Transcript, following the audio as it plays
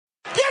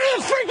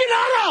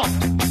Nuttall!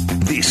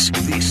 This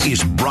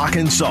is Brock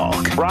and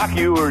Salk. Brock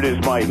Ewert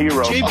is my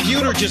hero. Jay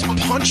Buhner just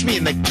punched me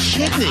in the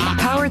kidney.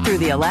 Powered through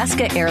the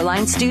Alaska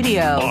Airlines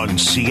studio. On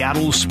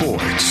Seattle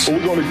Sports.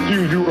 We're going to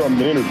cue you on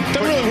the interview.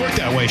 Doesn't really work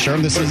that way,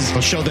 Sherm. This is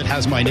a show that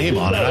has my name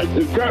on it.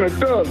 It kind of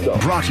does, though.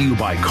 Brought to you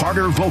by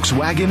Carter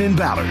Volkswagen in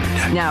Ballard.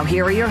 Now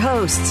here are your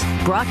hosts,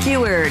 Brock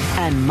Ewert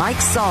and Mike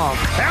Salk.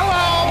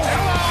 Hello!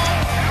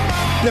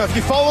 Now, if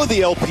you follow the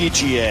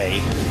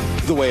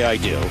LPGA the way I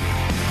do,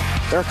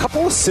 there are a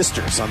couple of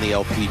sisters on the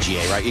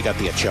LPGA, right? You got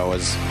the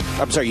Ochoas.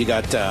 I'm sorry, you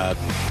got the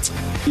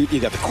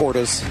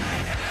Kordas,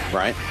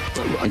 right?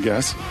 I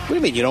guess. What do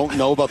you mean? You don't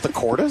know about the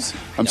Kordas?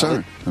 I'm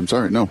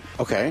sorry. No.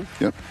 Okay.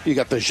 Yep. You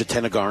got the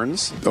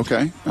Jatena-Garns.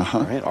 Okay. Uh-huh.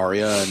 Right.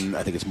 Arya and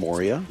I think it's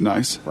Moria.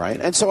 Nice. Right.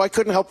 And so I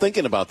couldn't help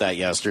thinking about that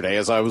yesterday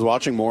as I was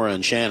watching Mora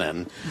and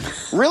Shannon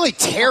really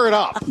tear it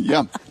up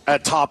Yeah.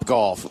 at Top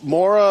Golf.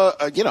 Mora,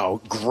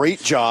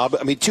 great job.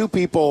 I mean, two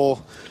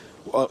people.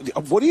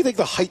 What do you think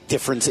the height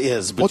difference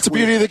is? What's the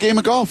beauty of the game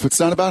of golf? It's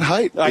not about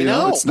height. I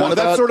know. It's not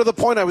about, that's sort of the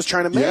point I was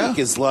trying to make. Yeah.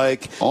 Is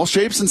like all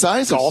shapes and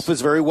sizes. Golf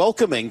is very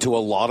welcoming to a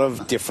lot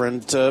of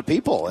different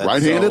people. And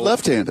right-handed, so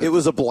left-handed. It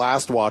was a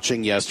blast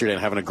watching yesterday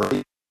and having a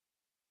great.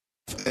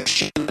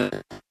 She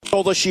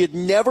told us she had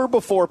never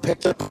before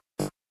picked up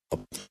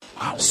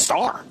a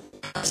star.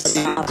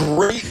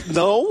 Great.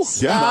 No.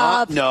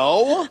 Yeah.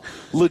 No.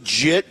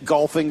 Legit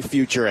golfing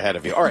future ahead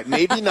of you. All right.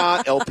 Maybe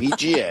not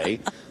LPGA.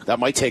 That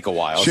might take a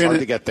while. It's Shannon, hard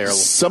to get there.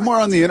 Somewhere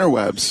on the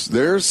interwebs,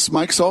 there's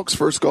Mike Salk's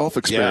first golf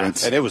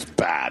experience. Yeah, and it was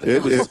bad.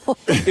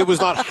 It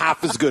was not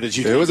half as good as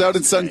you did. It was out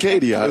in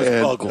Suncadia.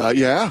 It was ugly.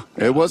 Yeah.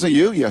 It wasn't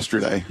you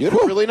yesterday. You had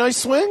a really nice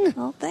swing.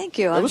 Well, thank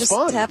you. I'm just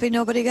fun. happy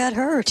nobody got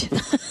hurt.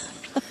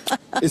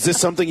 Is this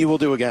something you will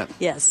do again?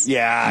 Yes.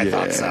 Yeah, I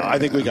thought so. I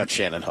think we got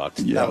Shannon hooked.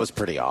 Yeah. That was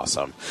pretty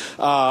awesome.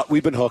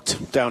 We've been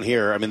hooked down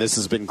here. I mean, this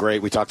has been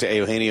great. We talked to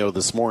Eugenio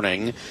this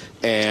morning,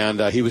 and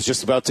he was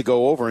just about to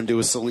go over and do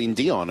a Celine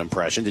Dion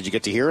impression. Did you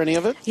get to hear any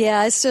of it? Yeah,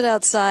 I stood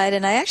outside,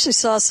 and I actually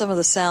saw some of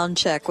the sound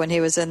check when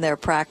he was in there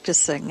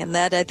practicing. And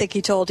that, I think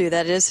he told you,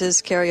 that is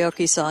his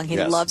karaoke song.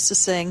 He loves to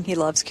sing. He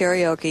loves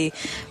karaoke.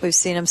 We've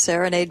seen him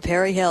serenade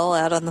Perry Hill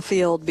out on the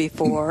field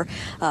before.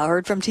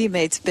 Heard from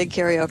teammates, big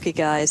karaoke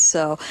guys.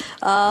 So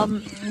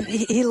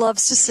he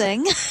loves to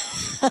sing.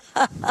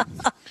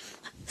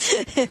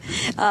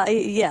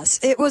 Yes,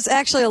 it was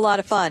actually a lot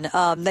of fun.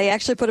 They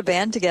actually put a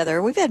band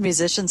together. We've had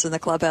musicians in the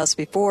clubhouse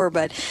before,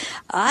 but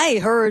I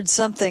heard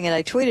something and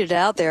I tweeted it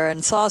out there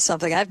and saw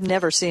something I've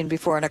never seen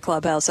before in a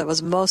clubhouse that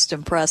was most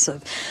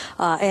impressive.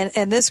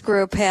 And this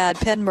group had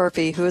Penn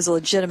Murphy, who is a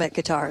legitimate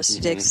guitarist.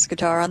 He takes his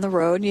guitar on the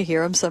road and you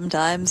hear him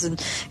sometimes,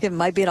 and it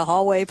might be in a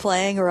hallway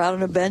playing or out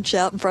on a bench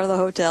out in front of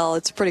the hotel.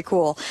 It's pretty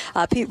cool.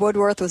 Pete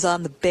Woodworth was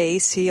on the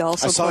bass. He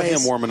also I saw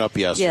him warming up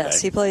yesterday.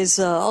 Yes, he plays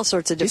all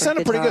sorts of different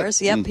guitars.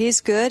 Pretty good. Yep.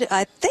 He's good.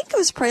 I think it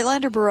was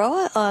Prelander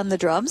Baroa on the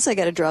drums. They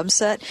got a drum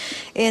set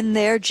in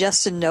there.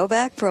 Justin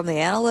Novak from the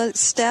analytics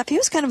staff. He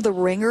was kind of the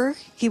ringer.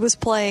 He was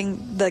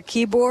playing the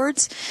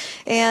keyboards.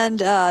 And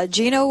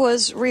Gino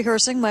was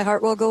rehearsing My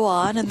Heart Will Go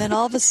On. And then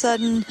all of a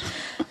sudden,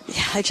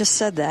 yeah, I just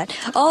said that.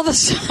 All of a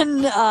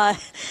sudden,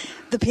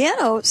 the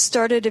piano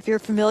started, if you're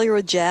familiar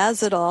with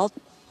jazz at all,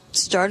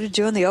 started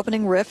doing the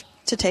opening riff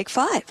to Take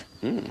Five.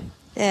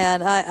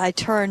 And I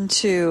turned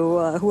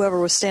to whoever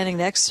was standing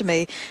next to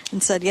me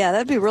and said, yeah,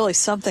 that'd be really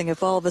something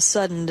if all of a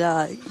sudden,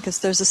 because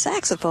there's a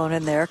saxophone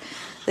in there,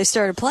 they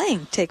started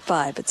playing Take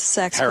Five. It's a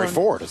saxophone. Harry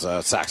Ford is a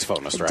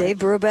saxophonist, right? Dave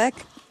Brubeck.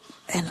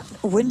 And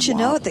wouldn't you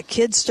know it, the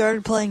kids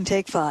started playing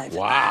Take Five.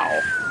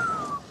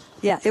 Wow.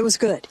 Yeah, it was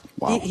good.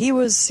 Wow. He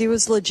was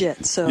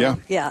legit. So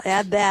yeah,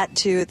 add that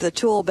to the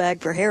tool bag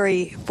for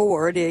Harry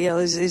Ford. You know,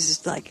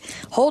 he's like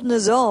holding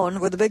his own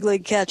with the big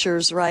league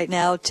catchers right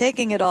now,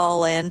 taking it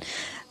all in.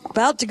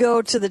 About to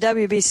go to the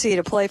WBC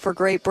to play for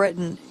Great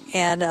Britain,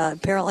 and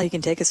apparently he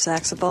can take a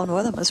saxophone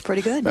with him. That's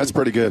pretty good. That's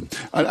pretty good.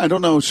 I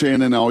don't know,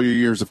 Shannon, all your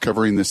years of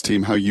covering this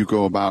team, how you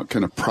go about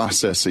kind of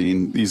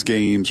processing these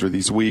games or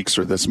these weeks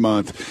or this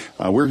month.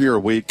 We're here a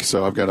week,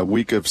 so I've got a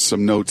week of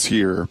some notes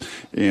here,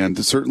 and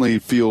to certainly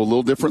feel a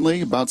little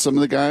differently about some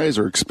of the guys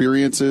or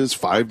experiences.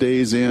 5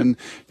 days in,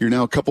 you're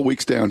now a couple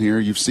weeks down here.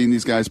 You've seen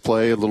these guys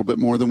play a little bit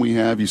more than we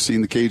have. You've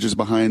seen the cages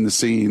behind the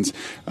scenes.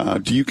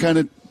 Do you kind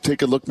of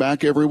take a look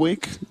back every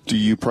week? Do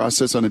you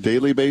process on a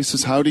daily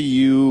basis? How do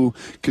you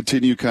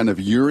continue kind of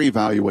your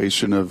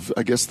evaluation of,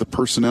 I guess, the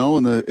personnel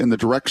and the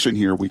direction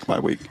here week by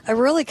week? I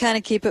really kind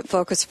of keep it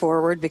focused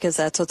forward because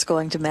that's what's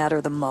going to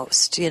matter the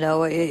most. You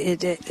know,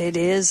 it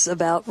is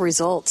about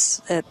results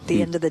at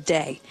the end of the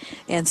day.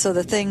 And so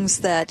the things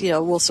that, you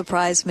know, will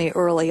surprise me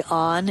early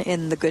on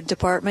in the good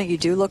department, you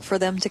do look for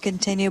them to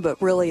continue,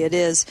 but really it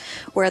is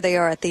where they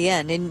are at the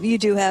end. And you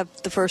do have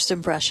the first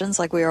impressions,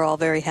 like we are all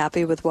very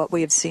happy with what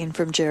we have seen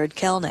from Jared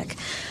Kelnick.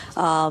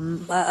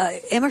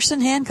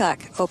 Emerson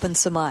Hancock opened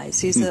some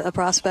eyes. He's a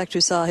prospect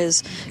who saw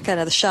his kind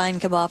of the shine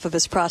come off of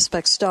his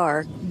prospect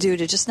star due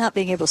to just not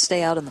being able to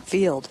stay out on the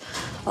field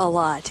a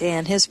lot.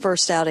 And his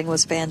first outing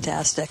was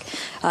fantastic.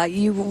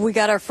 We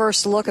got our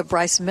first look at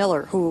Bryce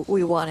Miller, who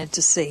we wanted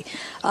to see.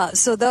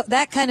 So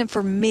that kind of,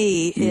 for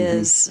me,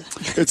 is...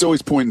 It's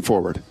always pointing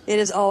forward. It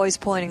is always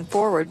pointing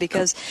forward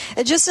because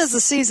it just as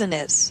the season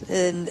is.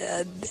 And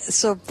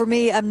so for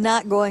me, I'm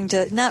not going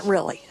to... Not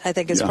really, I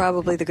think is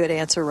probably the good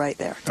answer right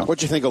there.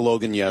 What'd you think of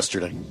Logan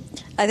yesterday?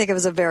 I think it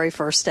was a very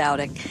first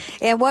outing.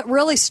 And what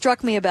really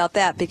struck me about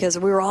that, because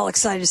we were all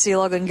excited to see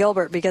Logan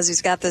Gilbert because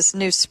he's got this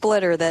new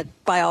splitter that,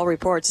 by all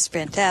reports, is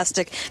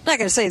fantastic. I'm not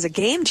going to say he's a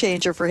game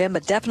changer for him,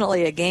 but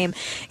definitely a game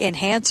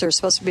enhancer.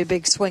 Supposed to be a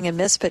big swing and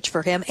miss pitch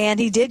for him. And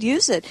he did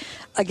use it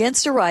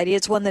against a righty.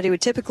 It's one that he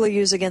would typically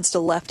use against a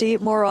lefty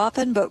more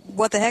often. But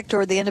what the heck,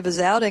 toward the end of his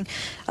outing,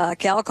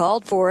 Cal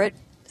called for it.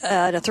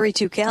 At a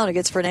 3-2 count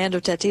against Fernando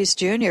Tatis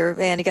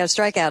Jr., and he got a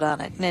strikeout on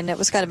it. And it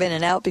was kind of in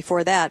and out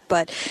before that.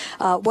 But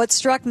what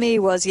struck me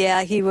was, he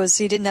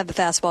didn't have the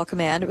fastball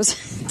command. It was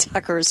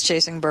Tucker is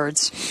chasing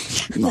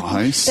birds.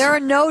 Nice. There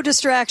are no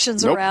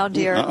distractions around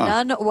here,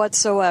 none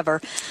whatsoever.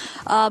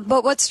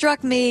 But what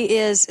struck me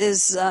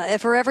is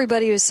for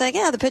everybody who's saying,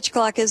 the pitch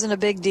clock isn't a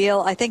big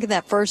deal, I think in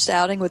that first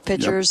outing with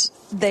pitchers,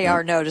 they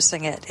are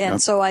noticing it.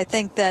 And so I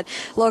think that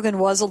Logan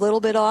was a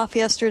little bit off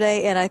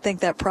yesterday, and I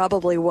think that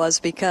probably was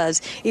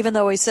because even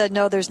though he said,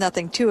 no, there's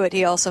nothing to it,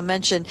 he also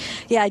mentioned,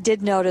 I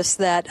did notice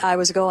that I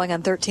was going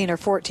on 13 or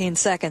 14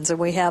 seconds, and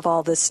we have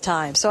all this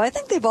time. So I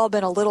think they've all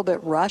been a little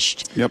bit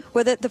rushed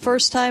with it the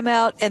first time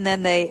out, and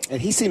then they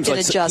And he seems like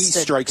adjusted.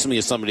 He strikes me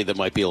as somebody that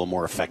might be a little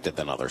more affected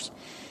than others.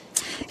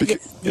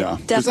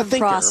 Definite thinker,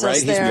 process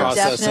right? there. He's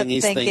processing, Definite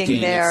he's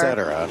thinking, there.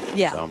 etc.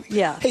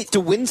 Yeah. Hey, do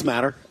wins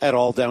matter at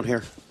all down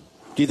here?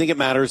 Do you think it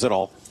matters at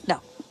all?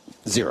 No.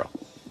 Zero.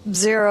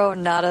 Zero,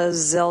 nada,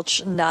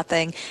 zilch,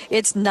 nothing.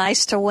 It's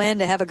nice to win,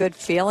 to have a good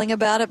feeling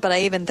about it, but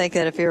I even think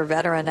that if you're a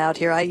veteran out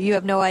here, you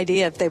have no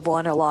idea if they've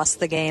won or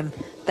lost the game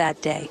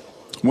that day.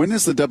 When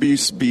is the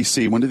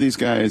WBC? When do these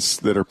guys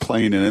that are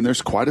playing in? And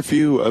there's quite a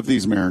few of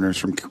these Mariners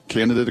from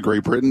Canada to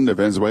Great Britain to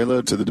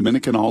Venezuela to the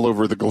Dominican, all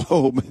over the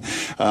globe.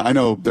 I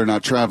know they're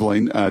not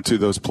traveling to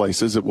those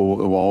places. It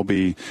will all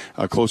be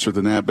closer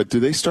than that. But do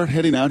they start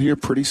heading out here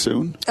pretty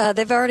soon?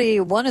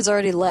 One has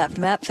already left.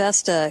 Matt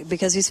Festa,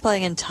 because he's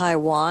playing in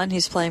Taiwan.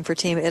 He's playing for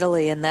Team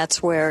Italy, and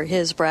that's where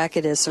his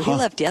bracket is. So he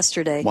left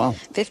yesterday. Wow.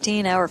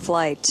 15-hour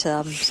flight.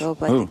 So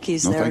I think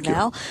he's there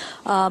now.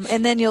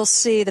 And then you'll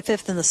see the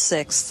 5th and the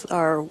 6th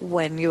are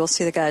when you will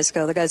see the guys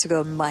go. The guys who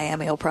go to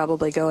Miami will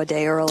probably go a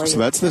day early. So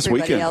that's this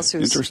Everybody weekend. Else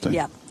Interesting.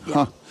 Yeah.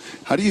 Huh.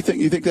 How do you think?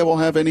 You think that will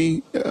have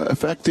any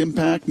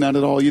impact? Not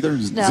at all either. No,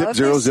 Zip, if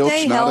zero, they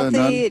stay zilch, nada,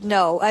 healthy, none?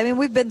 no. I mean,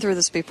 we've been through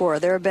this before.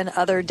 There have been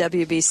other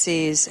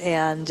WBCs,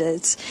 and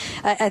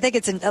I think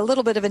it's a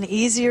little bit of an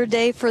easier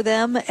day for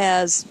them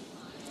as...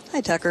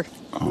 Hi, Tucker.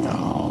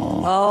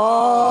 Oh,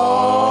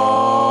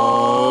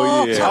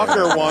 yeah.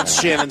 Tucker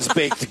wants Shannon's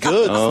baked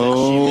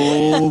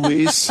goods.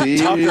 We see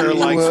Tucker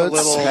likes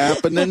what's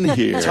happening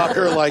here.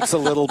 Tucker likes a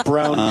little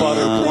brown butter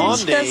We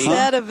blondie. just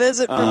had a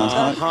visit from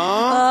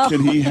Tucker.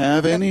 Can he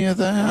have any of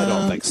that? I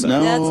don't think so.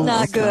 No? That's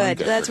not Okay.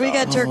 good. We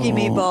got turkey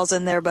meatballs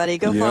in there, buddy.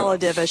 Go follow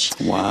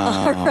Divish.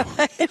 Wow.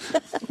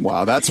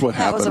 Wow, that's what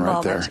That was a happened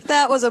right moment. there.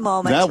 That was a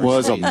moment. That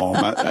was a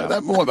moment.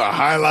 That's one of the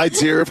highlights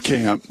here of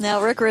camp.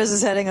 Now Rick Riz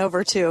is heading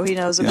over too. He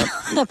knows about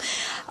them.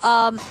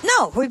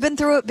 No, we've been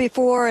through it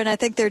before, and I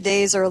think their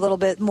days are a little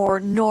bit more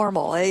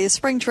normal.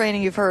 Spring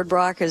training, you've heard,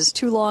 Brock, is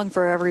too long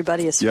for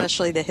everybody,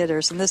 especially the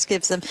hitters, and this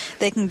gives them,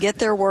 they can get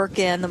their work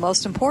in. The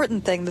most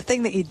important thing, the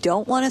thing that you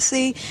don't want to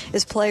see,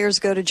 is players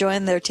go to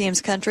join their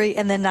team's country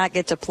and then not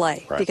get to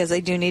play, because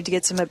they do need to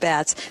get some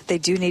at-bats. They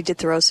do need to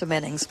throw some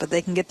innings, but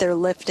they can get their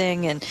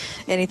lifting and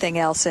anything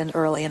else in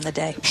early in the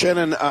day.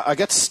 Shannon, I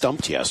got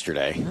stumped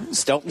yesterday.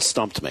 Stelton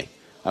stumped me.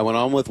 I went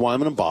on with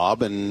Wyman and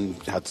Bob and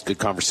had a good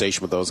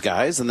conversation with those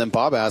guys. And then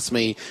Bob asked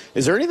me,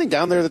 is there anything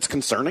down there that's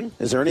concerning?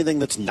 Is there anything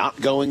that's not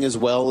going as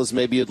well as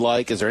maybe you'd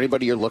like? Is there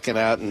anybody you're looking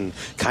at and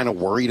kind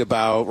of worried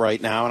about right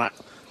now? And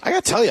I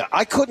got to tell you,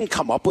 I couldn't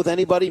come up with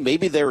anybody.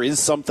 Maybe there is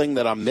something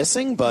that I'm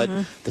missing, but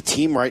the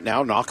team right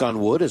now, knock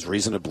on wood, is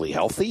reasonably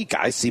healthy.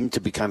 Guys seem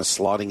to be kind of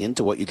slotting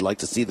into what you'd like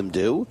to see them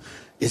do.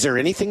 Is there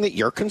anything that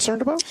you're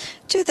concerned about?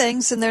 Two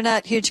things, and they're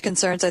not huge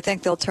concerns. I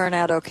think they'll turn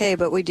out okay,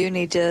 but we do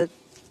need to,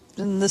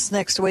 in this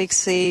next week,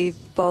 see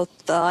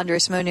both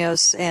Andres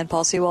Munoz and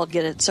Paul Sewald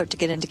start to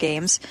get into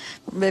games.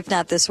 If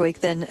not this week,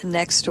 then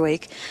next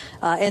week.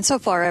 And so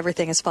far,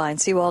 everything is fine.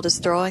 Sewald is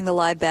throwing the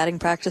live batting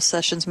practice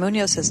sessions.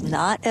 Munoz has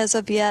not as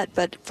of yet,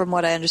 but from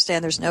what I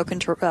understand, there's no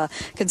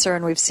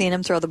concern. We've seen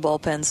him throw the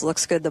bullpens.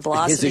 Looks good. The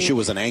velocity. His issue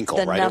was an ankle,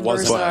 the right?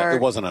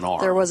 It wasn't an arm.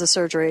 There was a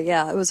surgery.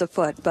 Yeah, it was a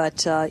foot.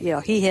 But,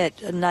 he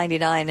hit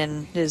 99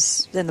 in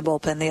the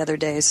bullpen the other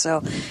day.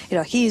 So,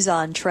 he's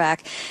on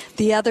track.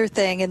 The other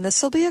thing, and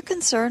this will be a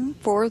concern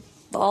for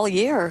all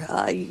year,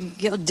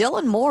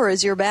 Dylan Moore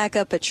is your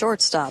backup at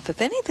shortstop.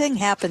 If anything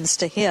happens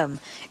to him,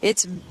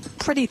 it's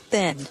pretty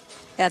thin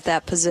at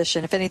that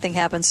position if anything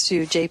happens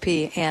to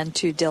JP and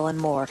to Dylan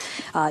Moore.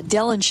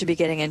 Dylan should be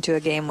getting into a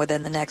game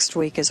within the next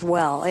week as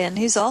well. And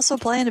he's also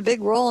playing a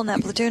big role in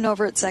that platoon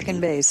over at second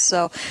base.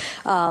 So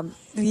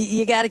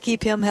you got to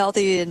keep him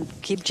healthy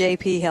and keep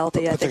JP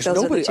healthy. I think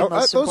those are the two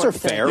most those are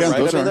important fair,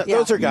 things. right?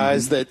 Those are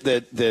guys that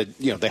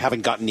they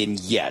haven't gotten in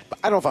yet.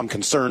 I don't know if I'm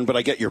concerned, but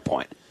I get your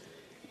point.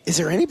 Is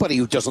there anybody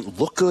who doesn't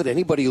look good?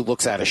 Anybody who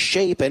looks out of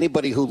shape?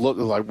 Anybody who look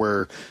like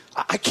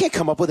I can't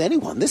come up with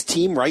anyone. This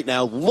team right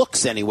now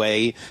looks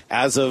anyway,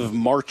 as of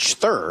March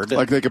 3rd,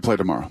 like they could play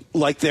tomorrow.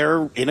 Like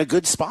they're in a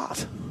good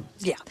spot.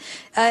 Yeah.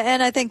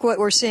 And I think what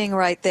we're seeing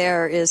right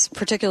there is,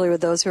 particularly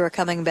with those who are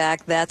coming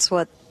back, that's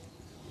what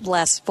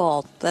last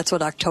fall, that's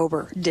what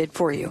October did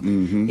for you.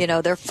 Mm-hmm. You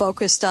know, they're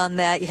focused on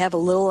that. You have a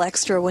little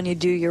extra when you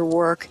do your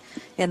work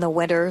in the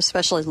winter,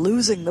 especially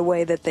losing the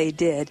way that they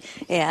did.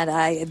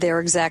 And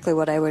they're exactly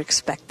what I would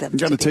expect them to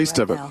do. Got a taste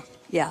right of it. now.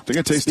 Yeah.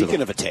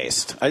 Speaking of a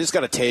taste, I just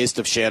got a taste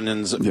of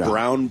Shannon's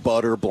brown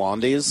butter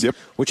blondies,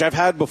 which I've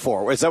had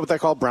before. Is that what they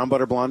call brown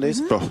butter blondies?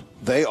 Mm-hmm.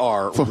 They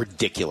are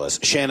ridiculous.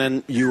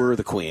 Shannon, you are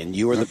the queen.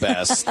 You are the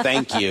best.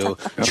 Thank you.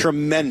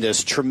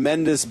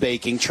 Tremendous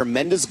baking,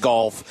 tremendous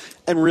golf,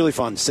 and really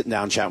fun sitting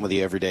down chatting with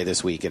you every day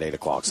this week at 8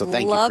 o'clock. So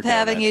thank you. Love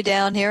having you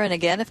down here. And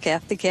again, if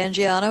Kathy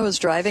Cangiano is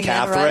driving in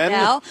right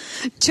now,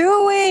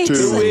 2 weeks.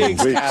 2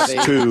 weeks, Kathy.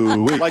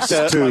 2 weeks. Like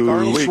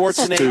Arnold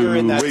Schwarzenegger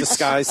in that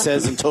disguise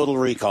says in Total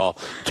Recall.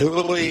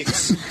 2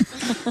 weeks.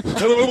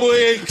 2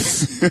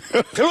 weeks.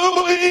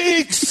 2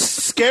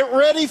 weeks. Get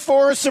ready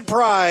for a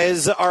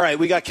surprise. All right,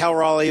 we got Cal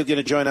Raleigh who's going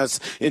to join us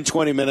in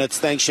 20 minutes.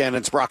 Thanks, Shannon.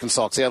 It's Brock and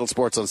Salk, Seattle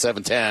Sports on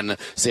 710,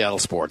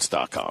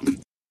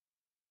 seattlesports.com.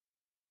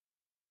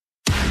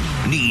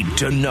 Need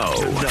to know.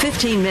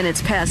 15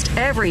 minutes past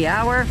every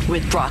hour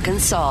with Brock and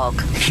Salk.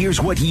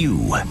 Here's what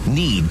you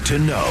need to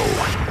know.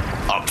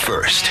 Up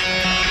first.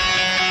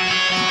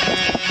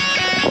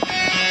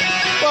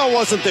 Well, it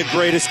wasn't the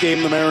greatest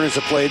game the Mariners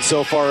have played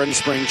so far in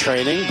spring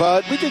training,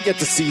 but we did get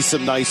to see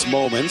some nice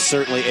moments.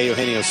 Certainly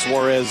Eugenio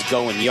Suarez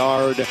going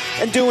yard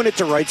and doing it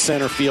to right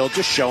center field,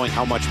 just showing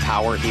how much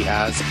power he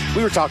has.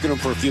 We were talking to him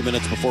for a few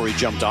minutes before he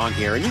jumped on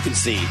here, and you can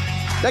see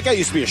that guy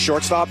used to be a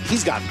shortstop.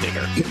 He's gotten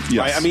bigger. Yes.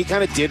 Right? I mean, he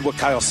kind of did what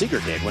Kyle Seager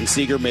did. When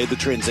Seager made the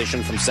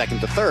transition from second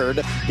to third,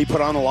 he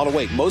put on a lot of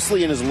weight,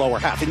 mostly in his lower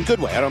half. In a good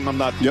way. I'm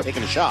not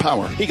taking a shot.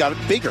 Power. He got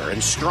bigger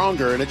and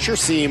stronger, and it sure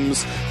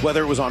seems,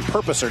 whether it was on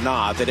purpose or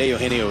not, that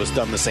Eugenio has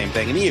done the same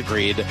thing, and he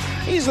agreed.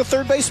 He's a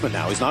third baseman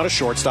now. He's not a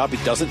shortstop.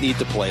 He doesn't need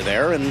to play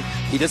there, and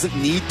he doesn't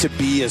need to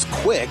be as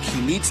quick.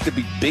 He needs to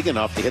be big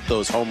enough to hit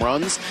those home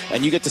runs,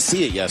 and you get to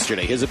see it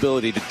yesterday. His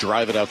ability to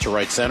drive it out to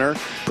right center,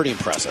 pretty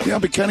impressive. Yeah, I'll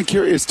be kind of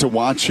curious to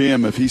watch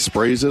him if he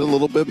sprays it a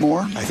little bit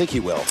more. I think he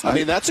will. I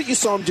mean, that's what you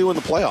saw him do in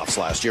the playoffs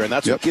last year, and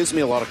that's what gives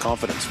me a lot of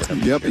confidence for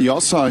him. Yep, you all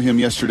saw him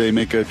yesterday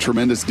make a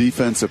tremendous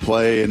defensive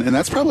play, and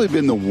that's probably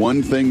been the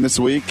one thing this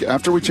week.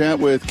 After we chat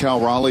with Cal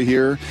Raleigh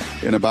here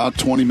in about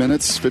 20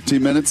 minutes,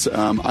 15 minutes,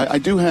 I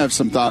do have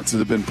some thoughts that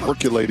have been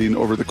percolating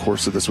over the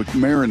course of this week.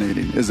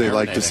 Marinating, as they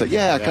like to say.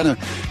 Yeah, kind of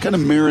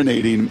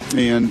marinating,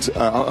 and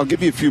I'll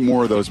give you a few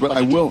more of those, but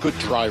I will. Good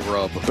dry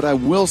rub. But I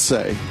will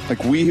say,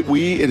 like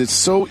it is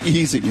so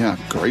easy. Yeah,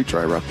 great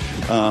dry rub.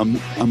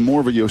 I'm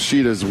more of a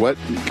Yoshida's wet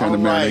kind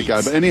of marinade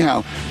guy. But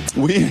anyhow,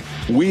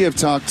 we have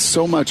talked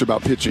so much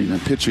about pitching,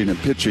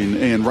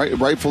 and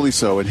rightfully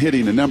so, and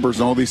hitting and numbers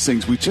and all these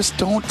things. We just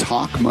don't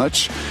talk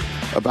much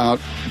about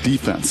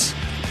defense.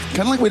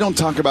 Kind of like we don't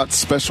talk about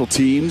special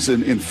teams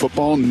in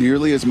football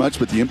nearly as much,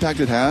 but the impact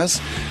it has.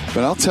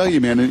 But I'll tell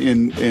you, man,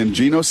 and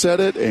Gino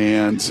said it,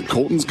 and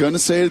Colton's going to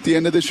say it at the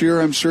end of this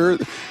year, I'm sure.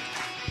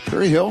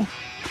 Perry Hill,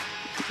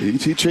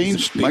 he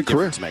changed my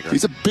career.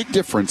 He's a big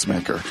difference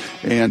maker.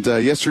 And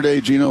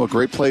yesterday, Gino, a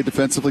great play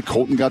defensively.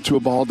 Colton got to a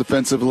ball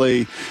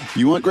defensively.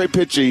 You want great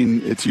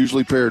pitching, it's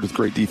usually paired with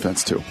great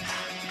defense, too.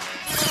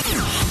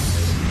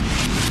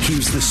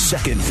 Here's the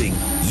second thing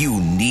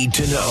you need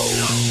to know.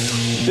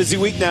 Busy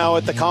week now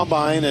at the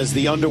Combine as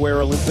the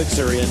Underwear Olympics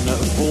are in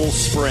full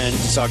sprint.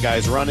 Saw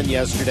guys running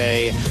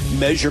yesterday,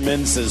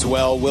 measurements as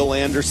well. Will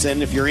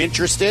Anderson, if you're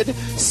interested,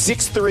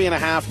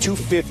 6'3.5",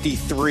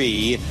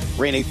 253,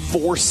 ran a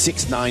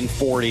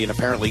 4.6940 and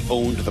apparently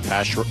owned the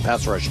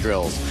pass rush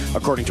drills,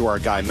 according to our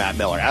guy Matt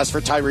Miller. As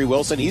for Tyree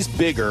Wilson, he's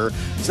bigger.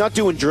 He's not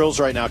doing drills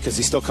right now because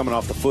he's still coming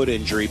off the foot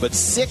injury, but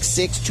 6'6",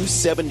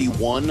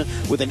 271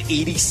 with an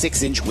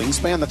 86-inch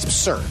wingspan. That's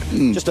absurd.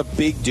 Just a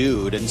big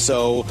dude. And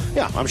so,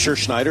 yeah, I'm sure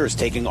Schneider is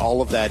taking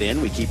all of that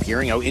in. We keep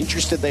hearing how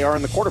interested they are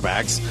in the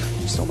quarterbacks.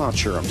 I'm still not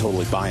sure I'm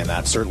totally buying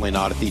that. Certainly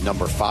not at the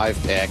number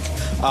 5 pick.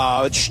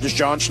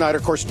 John Schneider,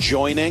 of course,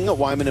 joining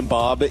Wyman and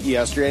Bob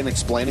yesterday and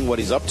explaining what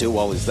he's up to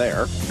while he's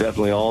there.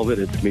 Definitely all of it.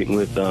 It's meeting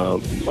with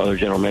other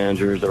general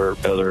managers or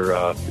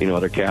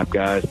other cap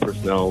guys,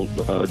 personnel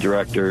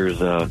directors,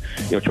 trying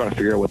to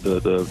figure out what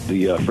the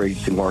free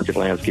agency market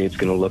landscape is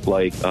going to look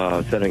like,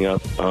 setting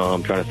up,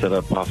 trying to set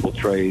up possible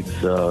trades,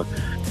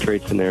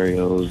 trade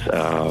scenarios,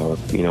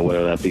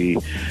 whether that be,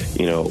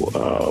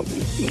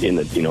 in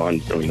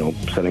the,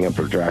 setting up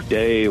for draft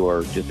day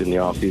or just in the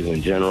off season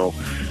in general,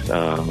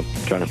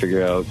 trying to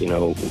figure out,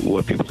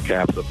 what people's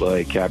caps look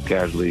like, cap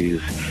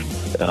casualties.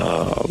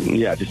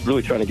 Just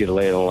really trying to get a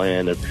lay of the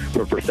land. And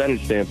from a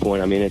percentage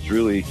standpoint, it's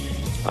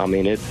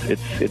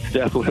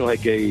definitely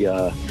like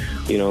a,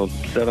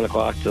 7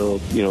 o'clock till,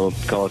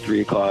 call it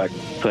 3 o'clock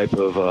type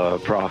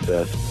of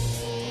process.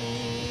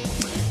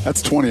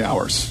 That's 20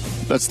 hours.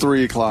 That's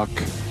 3 o'clock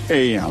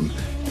a.m.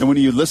 And when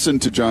you listen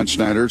to John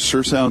Schneider, it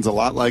sure sounds a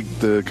lot like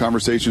the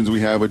conversations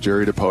we have with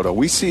Jerry DiPoto.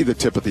 We see the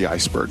tip of the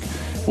iceberg.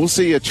 We'll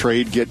see a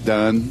trade get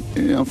done,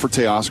 for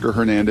Teoscar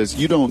Hernandez.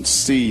 You don't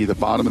see the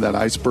bottom of that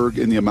iceberg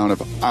in the amount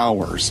of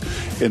hours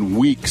and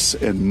weeks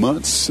and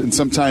months and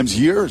sometimes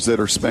years that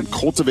are spent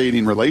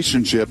cultivating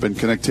relationship and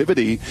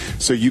connectivity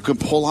so you can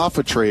pull off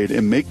a trade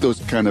and make those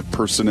kind of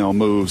personnel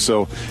moves.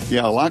 So,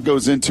 a lot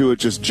goes into it.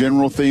 Just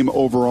general theme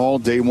overall.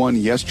 Day one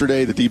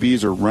yesterday. The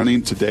DBs are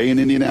running today in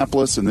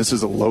Indianapolis, and this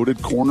is a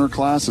loaded corner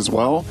class as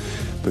well.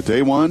 But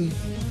day one,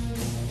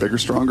 bigger,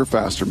 stronger,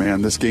 faster,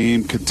 man. This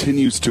game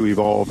continues to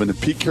evolve.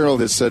 And Pete Carroll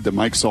has said to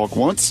Mike Salk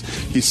once,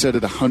 he said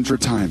it 100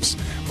 times.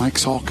 Mike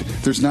Salk,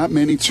 there's not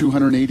many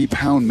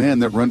 280-pound men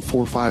that run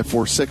 4.5,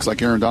 4.6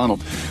 like Aaron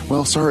Donald.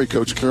 Well, sorry,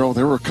 Coach Carroll.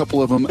 There were a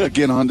couple of them,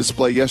 again, on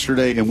display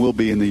yesterday and will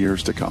be in the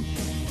years to come.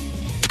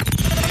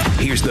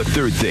 Here's the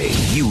third thing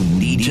you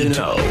need to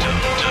know.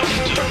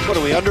 What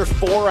are we, under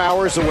 4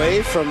 hours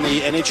away from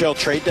the NHL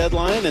trade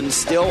deadline, and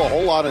still a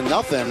whole lot of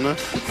nothing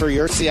for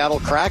your Seattle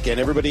Kraken?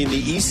 Everybody in the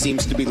East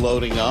seems to be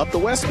loading up. The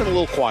West's been a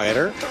little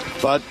quieter,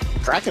 but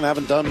Kraken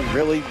haven't done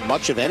really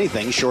much of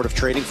anything short of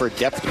trading for a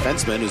depth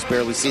defenseman who's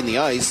barely seen the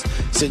ice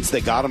since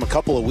they got him a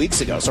couple of weeks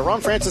ago. So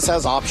Ron Francis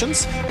has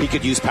options. He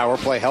could use power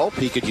play help.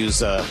 He could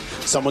use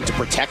someone to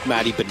protect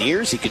Matty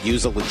Beniers. He could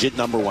use a legit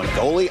number one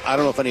goalie. I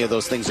don't know if any of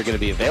those things are going to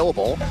be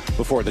available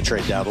before the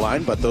trade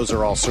deadline, but those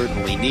are all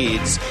certainly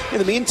needs. In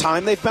the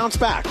meantime, they've bounced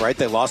back, right?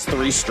 They lost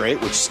 3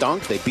 straight, which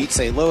stunk. They beat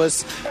St.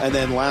 Louis, and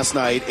then last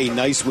night, a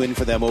nice win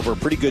for them over a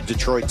pretty good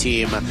Detroit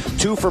team.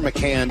 2 for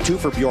McCann, 2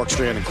 for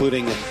Bjorkstrand,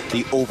 including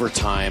the overtime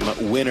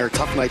winner.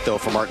 Tough night, though,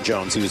 for Martin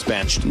Jones. He was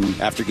benched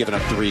after giving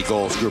up 3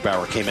 goals.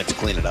 Grubauer came in to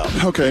clean it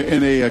up. Okay,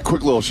 and a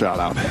quick little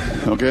shout-out.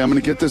 Okay, I'm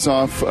going to get this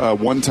off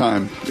one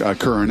time,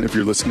 Curran, if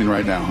you're listening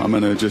right now. I'm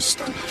going to just...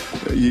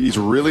 He's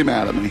really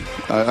mad at me.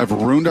 I've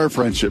ruined our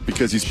friendship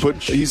because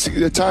he's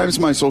at times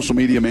my social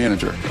media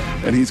manager,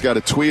 and he's got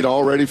a tweet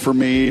all ready for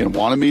me and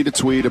wanted me to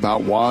tweet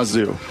about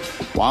Wazoo.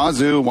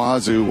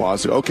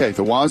 Wazoo. Okay,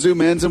 the Wazoo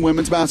men's and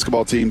women's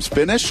basketball teams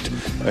finished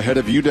ahead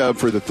of UW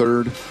for the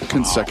 3rd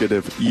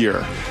consecutive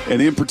year.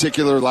 And in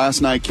particular,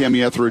 last night,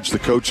 Cammie Etheridge, the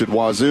coach at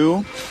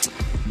Wazoo,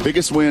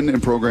 biggest win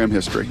in program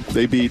history.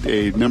 They beat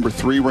a number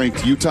 3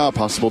 ranked Utah,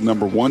 possible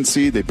number 1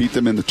 seed. They beat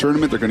them in the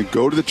tournament. They're going to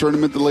go to the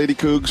tournament, the Lady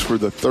Cougs, for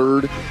the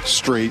 3rd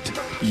straight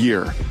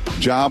year.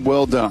 Job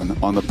well done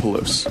on the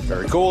Palouse.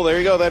 Very cool. There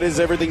you go. That is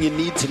everything you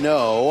need to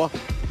know.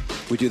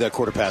 We do that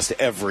 1/4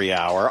 every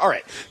hour. All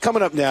right,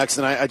 coming up next,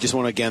 and I just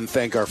want to again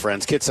thank our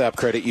friends, Kitsap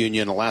Credit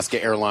Union,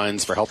 Alaska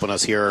Airlines, for helping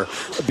us here,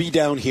 be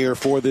down here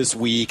for this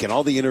week, and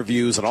all the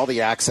interviews and all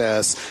the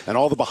access and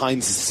all the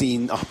behind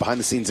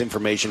the scenes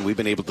information we've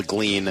been able to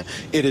glean.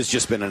 It has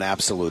just been an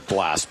absolute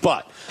blast.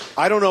 But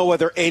I don't know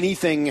whether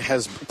anything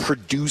has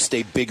produced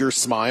a bigger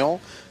smile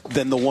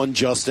than the one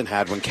Justin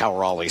had when Cal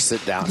Raleigh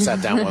sat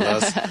down with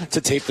us to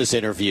tape this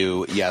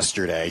interview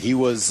yesterday. He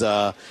was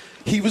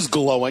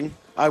glowing,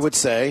 I would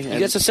say. You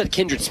guys have said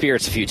kindred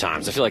spirits a few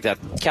times. I feel like that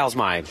Cal's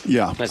my...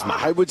 Yeah. That's my...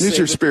 I would say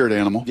your spirit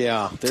animal.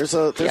 Yeah. There's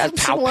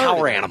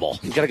power animal.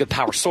 You got a good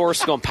power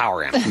source, go on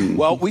power animal.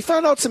 Well, we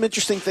found out some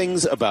interesting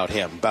things about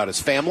him, about his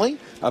family,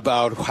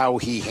 about how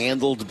he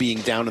handled being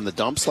down in the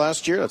dumps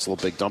last year. That's a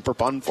little big dumper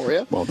pun for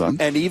you. Well done.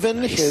 And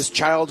even his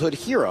childhood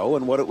hero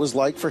and what it was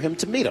like for him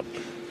to meet him.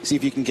 See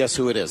if you can guess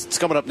who it is. It's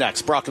coming up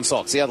next. Brock and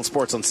Salk, Seattle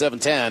Sports on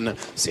 710,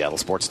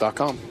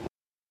 seattlesports.com.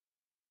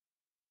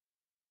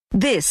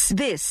 This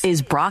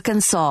is Brock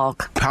and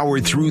Salk.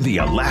 Powered through the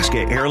Alaska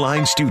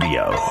Airlines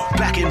studio.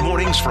 Back in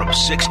mornings from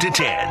 6 to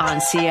 10. On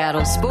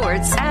Seattle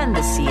Sports and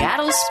the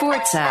Seattle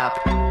Sports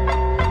app.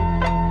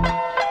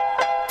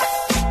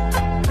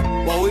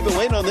 Well, we've been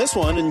waiting on this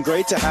one, and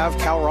great to have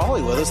Cal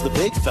Raleigh with us, the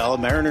big fella,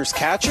 Mariners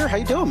catcher. How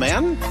you doing,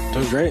 man?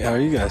 Doing great. How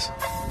are you guys?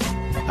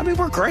 I mean,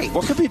 we're great.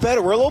 What could be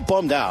better? We're a little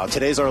bummed out.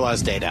 Today's our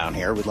last day down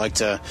here. We'd like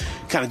to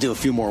kind of do a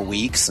few more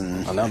weeks.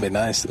 And that'd be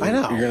nice. I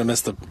know. You're going to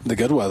miss the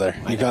good weather.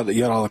 You got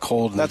all the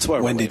cold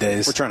and windy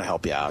days. We're trying to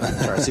help you out.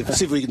 Try to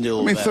see if we can do a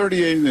little bit.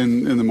 38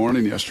 in the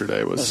morning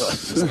yesterday was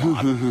a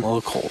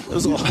little cold. It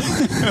was a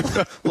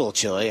little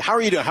chilly. How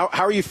are you doing? How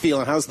are you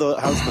feeling? How's the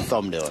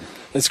thumb doing?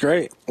 It's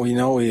great. We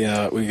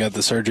got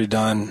the surgery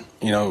done,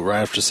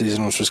 right after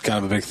season, which was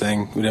kind of a big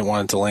thing. We didn't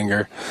want it to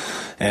linger.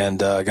 And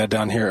got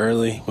down here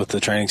early with the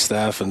training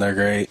staff, and they're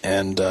great.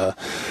 And,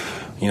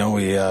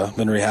 we've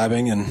been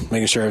rehabbing and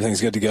making sure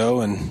everything's good to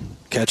go, and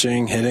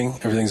catching, hitting,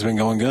 everything's been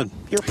going good.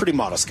 You're a pretty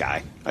modest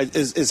guy,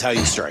 is how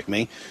you strike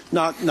me.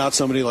 Not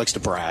somebody who likes to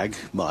brag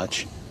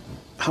much.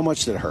 How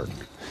much did it hurt?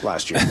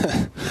 last year?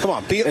 Come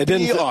on, be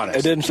honest.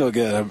 It didn't feel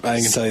good.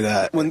 I can tell you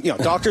that. When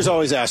doctors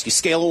always ask you,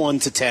 scale of 1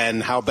 to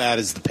 10, how bad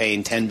is the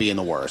pain? 10 being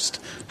the worst.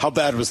 How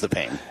bad was the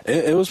pain?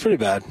 It was pretty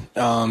bad.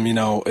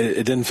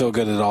 It didn't feel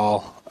good at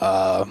all.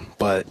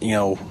 But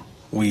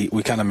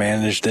we kind of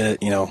managed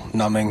it.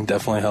 Numbing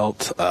definitely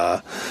helped.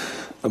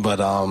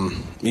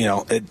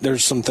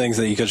 There's some things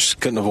that you just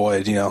couldn't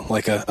avoid,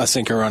 like a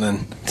sinker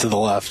running to the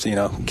left,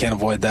 can't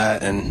avoid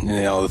that. And,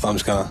 the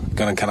thumb's gonna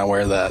kind of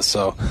wear that.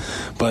 So,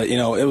 but,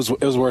 it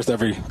was worth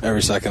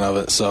every second of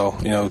it. So,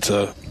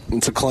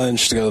 to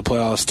clinch, to go to the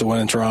playoffs, to win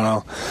in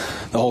Toronto,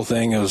 the whole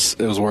thing, it was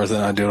worth it.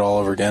 And I'd do it all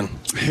over again.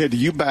 Had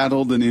you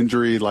battled an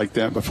injury like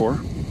that before?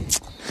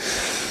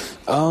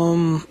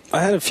 I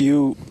had a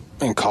few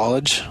in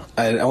college.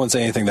 I wouldn't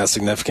say anything that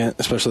significant,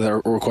 especially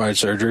that required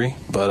surgery.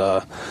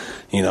 But,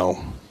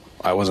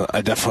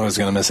 I definitely was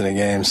going to miss any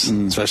games,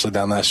 especially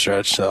down that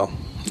stretch. So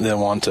didn't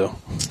want to.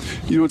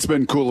 What's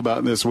been cool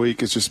about this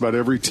week is just about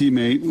every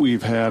teammate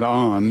we've had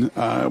on,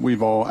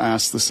 we've all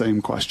asked the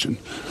same question.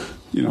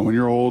 When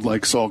you're old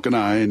like Salk and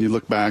I, and you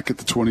look back at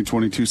the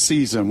 2022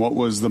 season, what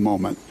was the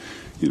moment?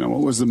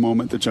 What was the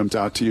moment that jumped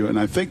out to you? And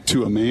I think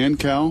to a man,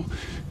 Cal,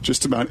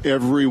 just about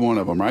every one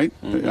of them, right?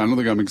 I don't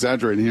think I'm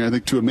exaggerating here. I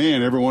think to a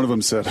man, every one of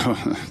them said,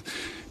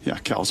 yeah,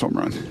 Cal's home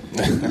run.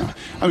 Yeah.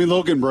 I mean,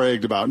 Logan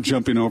bragged about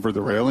jumping over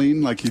the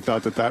railing. Like he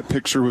thought that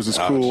picture was as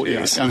cool.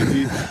 Yeah,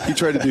 he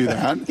tried to do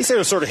that. He said it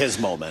was sort of his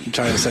moment.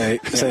 Trying to say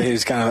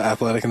he's kind of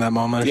athletic in that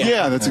moment.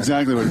 Yeah, that's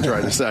exactly what he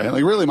tried to say.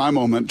 Like really, my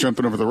moment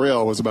jumping over the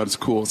rail was about as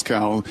cool as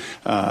Cal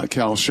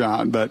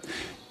shot. But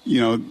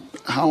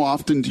how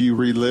often do you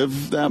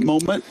relive that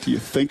moment? Do you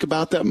think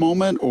about that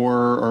moment,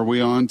 or are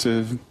we on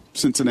to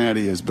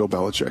Cincinnati, as Bill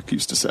Belichick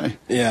used to say?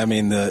 Yeah, I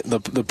mean,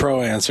 the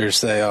pro answers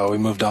say, we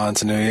moved on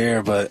to new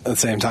year, but at the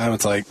same time,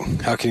 it's like,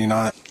 how can you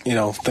not,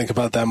 think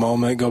about that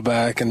moment, go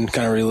back and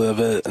kind of relive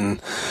it,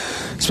 and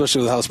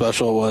especially with how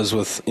special it was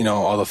with,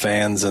 all the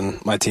fans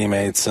and my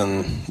teammates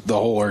and the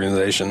whole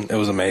organization. It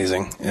was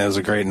amazing. It was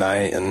a great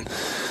night, and,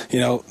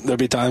 there'd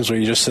be times where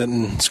you're just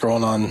sitting,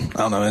 scrolling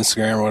on,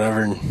 Instagram or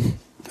whatever, and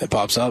it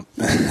pops up,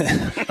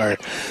 or,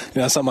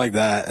 something like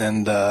that,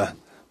 and,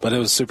 but it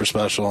was super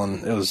special,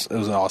 and it was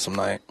an awesome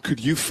night.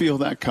 Could you feel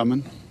that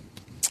coming?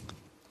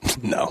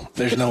 No,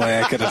 there's no way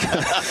I could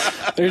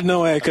have. There's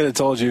no way I could have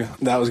told you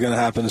that was going to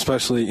happen,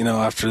 especially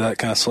after that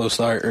kind of slow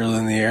start early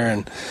in the year,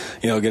 and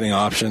getting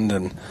optioned,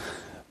 and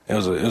it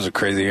was a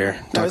crazy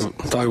year.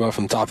 Talk about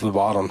from top to the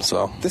bottom.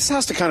 So this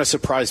has to kind of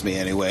surprise me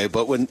anyway.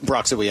 But when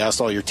Brock said we asked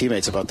all your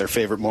teammates about their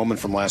favorite moment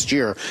from last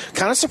year,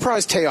 kind of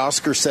surprised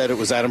Teoscar said it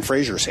was Adam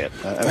Frazier's hit.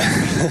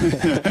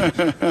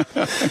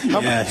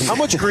 How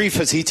much grief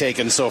has he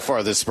taken so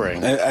far this spring?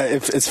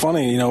 It's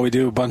funny, we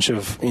do a bunch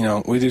of,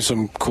 we do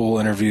some cool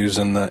interviews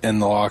in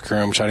the locker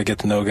room, try to get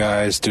to know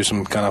guys, do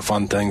some kind of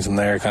fun things in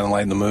there, kind of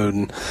lighten the mood.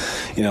 And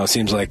it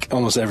seems like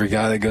almost every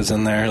guy that goes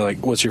in there,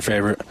 like, what's your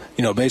favorite,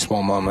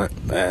 baseball moment?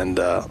 And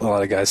a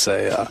lot of guys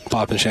say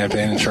popping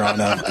champagne in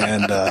Toronto,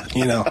 and I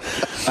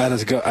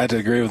had to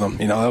agree with them.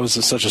 That was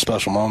such a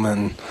special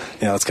moment.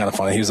 And, it's kind of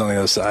funny. He was on the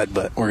other side,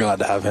 but we're glad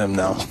to have him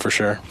now for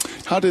sure.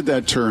 How did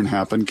that turn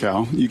happen,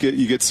 Cal? You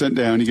get sent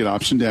down, you get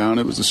optioned down.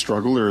 It was a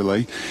struggle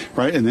early,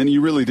 right? And then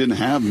you really didn't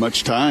have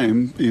much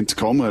time in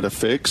Tacoma to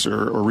fix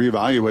or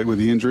reevaluate with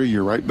the injury.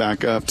 You're right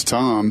back up to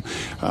Tom.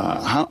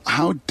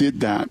 How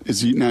did that?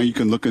 Now you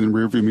can look in the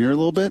rearview mirror a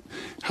little bit.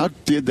 How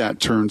did that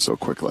turn so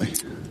quickly?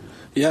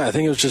 Yeah, I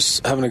think it was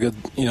just having a good,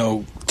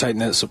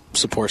 tight-knit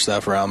support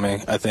staff around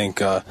me. I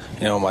think,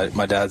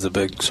 my dad's a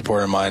big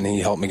supporter of mine. He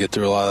helped me get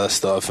through a lot of that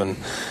stuff, and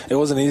it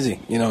wasn't easy,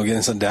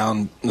 getting sent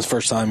down the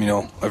first time,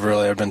 I've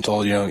really ever been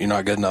told, you're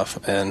not good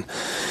enough. And,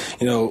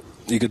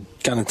 you could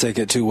kind of take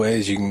it two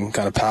ways. You can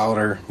kind of pout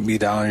or be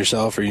down on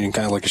yourself, or you can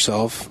kind of look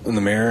yourself in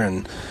the mirror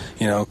and,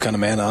 kind of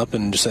man up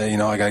and just say,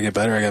 I got to get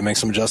better. I got to make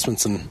some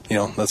adjustments, and,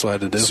 that's what I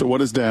had to do. So what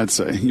does Dad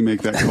say? You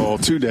make that call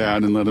to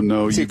Dad and let him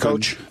know. Is he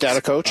coach? Dad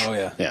a coach? Oh,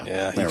 yeah.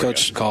 Yeah. He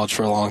coached college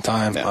for a long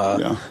time.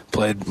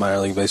 Played minor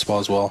league baseball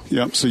as well.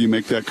 Yep. So you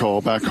make that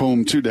call back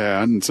home to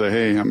Dad and say,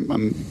 hey,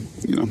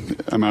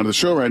 I'm out of the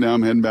show right now.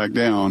 I'm heading back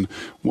down.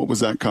 What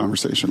was that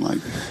conversation like?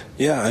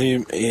 Yeah,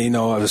 I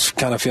was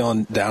kind of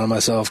feeling down on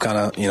myself, kind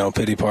of,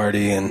 pity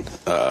party, and,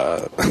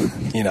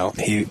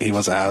 he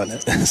wasn't having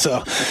it.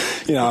 So,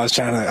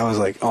 I was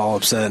like all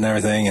upset and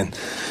everything, and,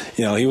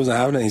 he wasn't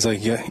having it. He's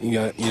like, yeah,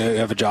 you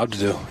have a job to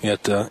do. You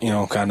have to,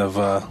 kind of,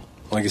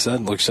 like I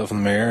said, look yourself in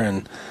the mirror,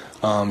 and,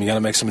 you got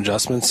to make some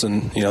adjustments,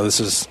 and this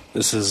is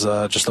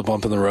just a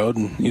bump in the road.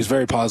 And he was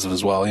very positive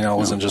as well. It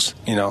wasn't just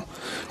kind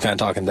of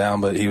talking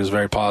down, but he was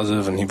very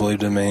positive, and he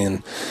believed in me.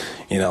 And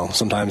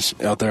sometimes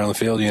out there on the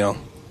field, you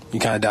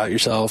kind of doubt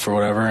yourself or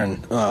whatever. And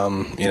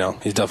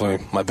he's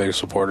definitely my biggest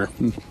supporter.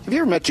 Have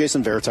you ever met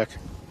Jason Varitek?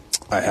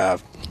 I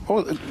have.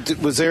 Oh,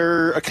 was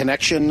there a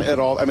connection at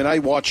all? I mean, I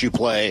watch you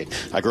play.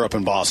 I grew up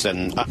in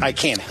Boston. I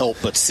can't help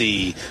but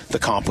see the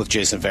comp with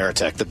Jason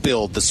Varitek, the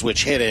build, the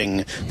switch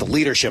hitting, the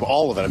leadership,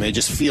 all of it. I mean, it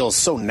just feels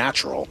so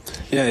natural.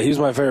 Yeah, he's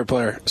my favorite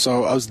player.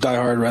 So I was a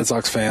diehard Red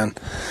Sox fan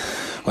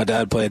my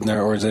dad played in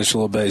their organization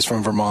a little bit. He's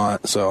from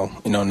Vermont, so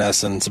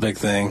Nesson, it's a big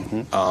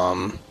thing.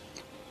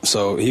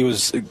 So he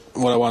was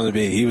what I wanted to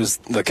be. He was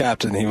the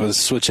captain. He was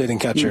switch hitting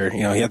catcher. He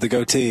had the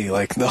goatee,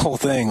 like the whole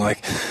thing,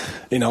 like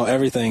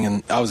everything.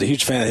 And I was a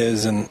huge fan of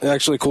his. And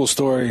actually, a cool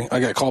story. I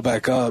got called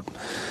back up.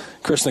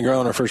 Chris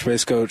Negron, our first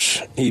base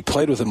coach, he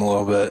played with him a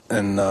little bit,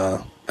 and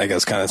I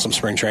guess kind of some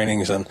spring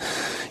trainings. And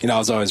I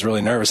was always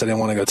really nervous. I didn't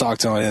want to go talk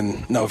to him. I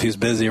didn't know if he was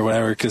busy or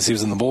whatever because he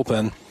was in the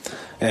bullpen.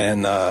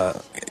 And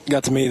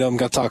got to meet him,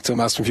 got to talk to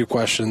him, ask him a few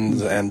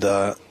questions, and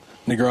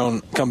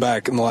Negron come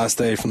back in the last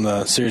day from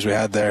the series we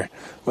had there.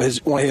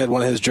 He had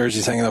one of his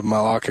jerseys hanging up in my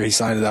locker. He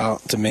signed it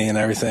out to me and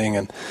everything,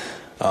 and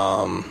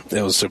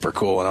it was super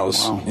cool. And I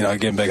was, I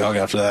gave him a big hug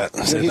after that.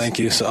 I said thank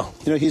you. So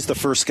he's the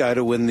first guy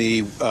to win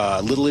the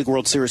Little League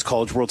World Series,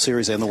 College World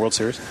Series, and the World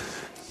Series.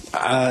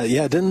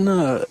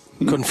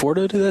 Couldn't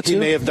Fordo do that too? He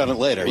may have done it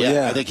later.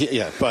 Yeah. I think.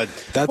 But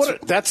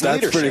that's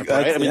leadership, pretty,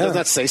 right? I mean, doesn't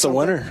that say it's something? A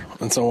winner.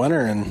 It's a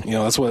winner, and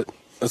that's what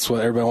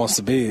everybody wants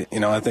to be.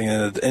 I think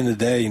at the end of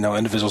the day,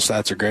 individual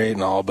stats are great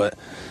and all, but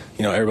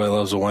everybody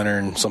loves a winner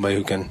and somebody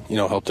who can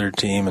help their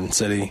team and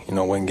city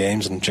win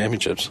games and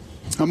championships.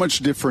 How much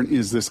different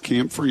is this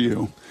camp for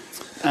you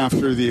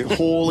after the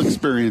whole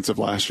experience of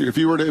last year? If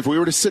we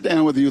were to sit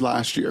down with you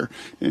last year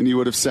and you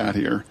would have sat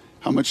here,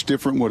 how much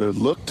different would it have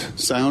looked,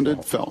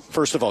 sounded, felt?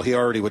 First of all, he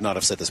already would not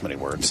have said this many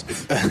words.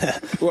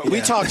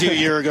 We talked to you a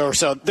year ago or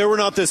so. There were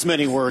not this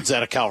many words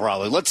out of Cal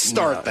Raleigh. Let's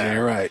start there.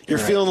 You're right. You're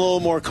feeling a little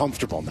more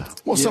comfortable now.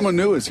 Well, someone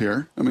new is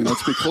here. I mean,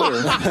 let's be clear.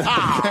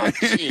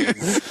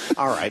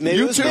 All right. Maybe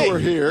you it was two me. were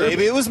here.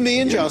 Maybe it was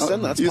me and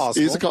Justin. That's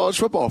possible. He's a college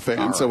football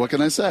fan, so what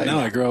can I say? No,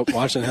 I grew up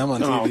watching him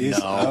on TV.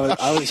 No.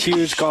 I was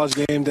huge College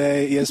Game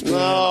Day, ESPN,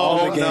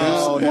 all the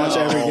games. Watch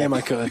every game I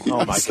could.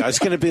 Oh, my God. It's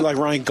going to be like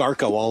Ryan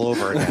Garco all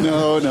over again.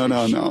 No.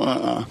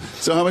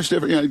 So how much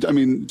different? I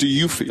mean, do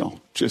you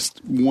feel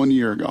just 1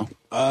 year ago?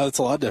 It's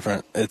a lot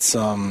different. It's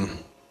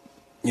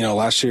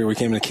last year we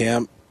came to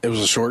camp. It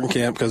was a shortened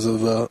camp because of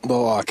the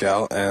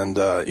lockout, and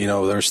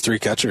there's 3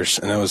 catchers,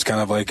 and it was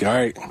kind of like, all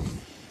right,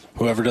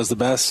 whoever does the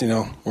best,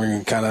 we're going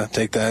to kind of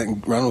take that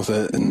and run with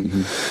it.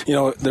 And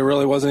there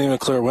really wasn't even a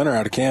clear winner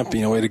out of camp.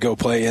 We had to go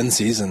play in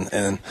season,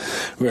 and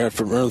we had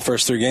for the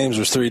first 3 games.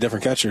 There's 3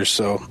 different catchers,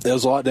 so it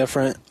was a lot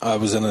different. I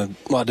was in a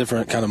lot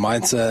different kind of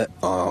mindset.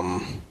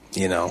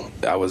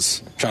 I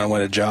was trying to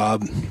win a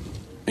job.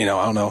 I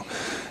don't know.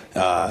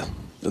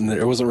 And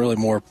there wasn't really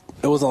more.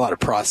 It wasn't a lot of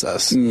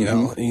process.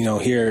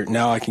 Here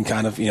now I can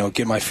kind of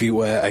get my feet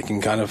wet. I can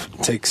kind of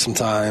take some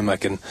time. I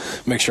can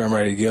make sure I'm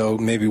ready to go.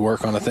 Maybe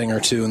work on a thing or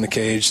two in the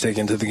cage, take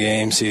into the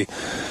game, see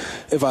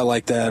if I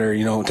like that, or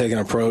take an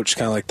approach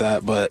kind of like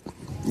that. But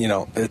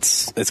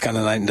it's kind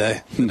of night and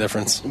day, the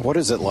difference. What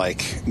is it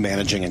like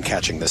managing and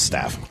catching this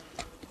staff?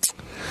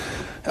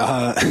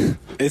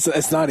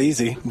 It's not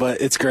easy,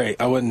 but it's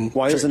great. I wouldn't.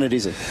 Why isn't it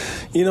easy?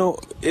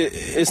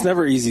 It's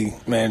never easy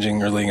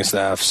managing or leading a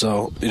staff.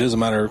 So it doesn't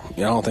matter.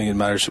 I don't think it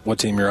matters what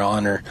team you're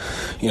on or,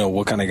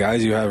 what kind of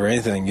guys you have or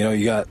anything.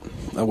 You got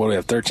we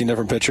have 13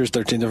 different pitchers,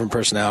 13 different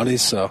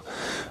personalities. So,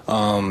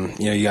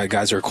 you got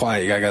guys who are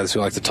quiet. You got guys who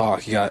like to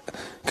talk. You got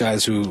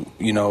guys who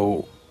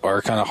are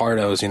kind of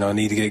hardos,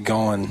 need to get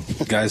going,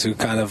 guys who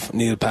kind of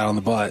need a pat on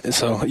the butt.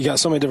 So you got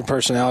so many different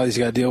personalities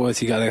you got to deal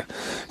with. You got to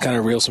kind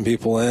of reel some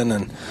people in,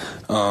 and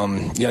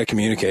you got to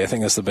communicate. I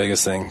think that's the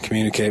biggest thing.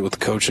 Communicate with the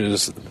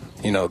coaches,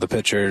 the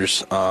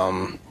pitchers,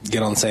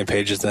 get on the same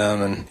page as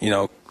them,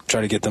 and,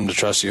 try to get them to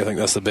trust you. I think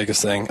that's the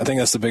biggest thing. I think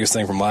that's the biggest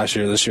thing from last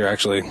year. This year,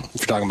 actually, if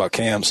you're talking about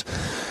camps,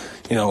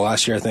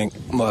 last year I think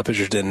a lot of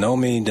pitchers didn't know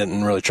me,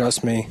 didn't really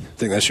trust me. I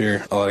think this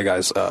year a lot of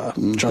guys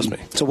trust me.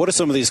 So what do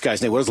some of these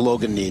guys need? What does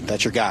Logan need?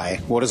 That's your guy.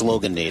 What does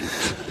Logan need?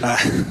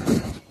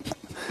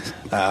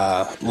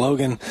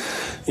 Logan,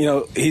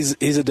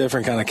 he's a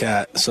different kind of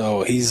cat.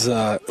 So he's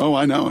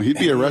I know. He'd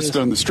be arrested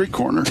on the street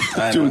corner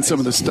doing some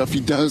of the stuff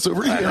he does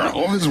over here.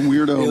 All his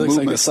weirdo He looks movements.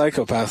 like a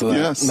psychopath with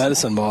that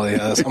medicine ball he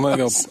has. I'm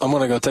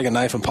gonna go take a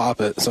knife and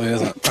pop it so he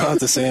doesn't have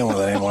to see him with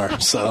it anymore.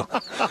 So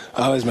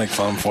I always make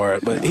fun for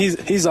it. But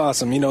he's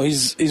awesome.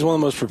 He's one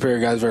of the most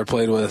prepared guys I've ever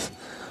played with.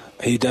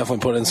 He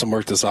definitely put in some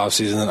work this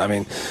offseason. I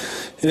mean,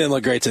 he didn't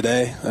look great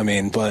today.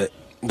 but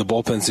the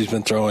bullpens he's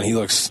been throwing, he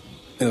looks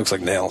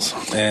like nails,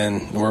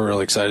 and we're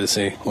really excited to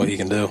see what he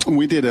can do.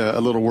 We did a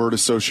little word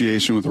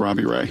association with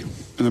Robbie Ray,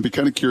 and I'd be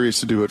kind of curious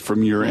to do it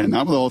from your end.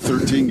 Not with all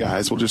 13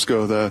 guys. We'll just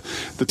go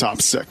the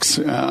top 6,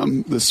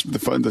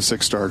 the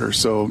 6 starters.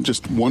 So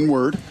just one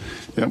word.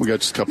 Yeah, we got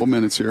just a couple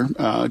minutes here.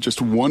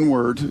 Just one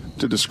word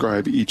to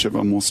describe each of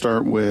them. We'll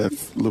start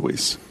with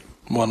Luis.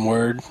 One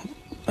word.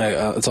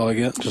 That's all I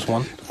get? Just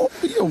one?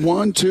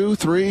 1, 2,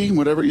 3,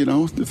 whatever,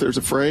 if there's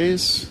a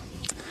phrase.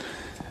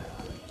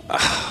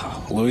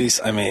 Luis,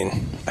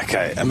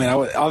 okay.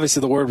 Obviously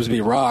the word would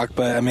be rock,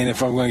 but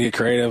if I'm going to get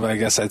creative, I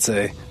guess I'd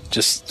say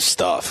just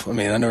stuff. I've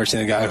never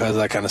seen a guy who has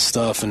that kind of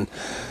stuff and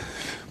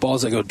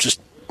balls that go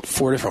just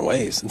 4 different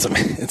ways.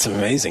 It's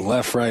amazing.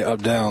 Left, right,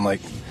 up, down, with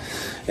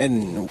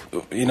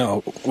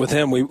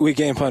him, we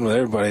game plan with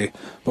everybody,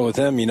 but with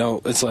him,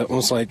 it's like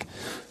almost like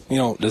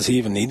does he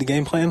even need the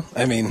game plan?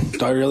 I mean,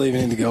 do I really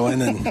even need to go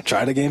in and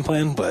try to game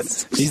plan? But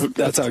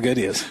that's how good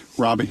he is.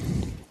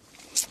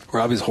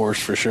 Robbie's horse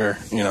for sure.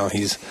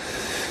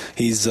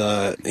 He's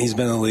been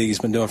in the league. He's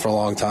been doing it for a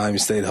long time. He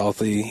stayed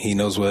healthy. He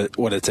knows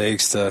what it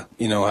takes to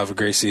have a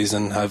great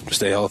season,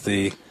 stay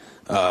healthy,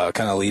 kind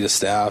of lead a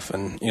staff.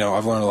 And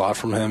I've learned a lot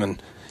from him,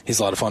 and he's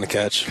a lot of fun to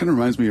catch. Kind of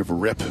reminds me of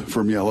Rip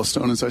from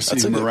Yellowstone as I see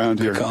him around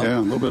here. Yeah,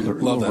 a little bit.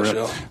 Love that Rip.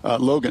 show.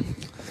 Logan.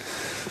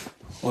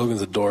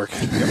 Logan's a dork.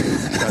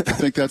 I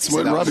think that's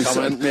what Robbie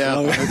said.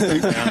 Yeah.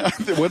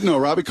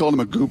 Robbie called him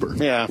a goober.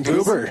 Yeah.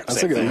 Goober.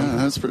 That's a good one. Yeah,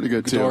 that's pretty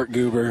good, too. Dork,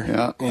 goober.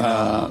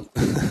 Yeah.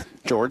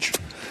 George.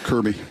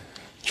 Kirby.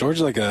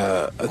 George,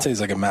 I'd say he's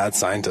like a mad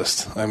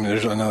scientist. I mean,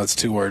 I know it's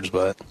 2 words,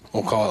 but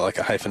we'll call it like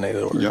a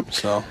hyphenated word. Yep.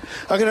 So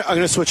I'm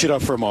gonna switch it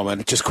up for a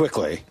moment, just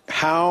quickly.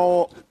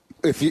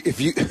 If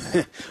you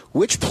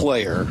which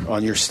player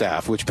on your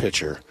staff, which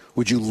pitcher,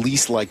 would you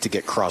least like to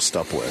get crossed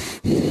up with?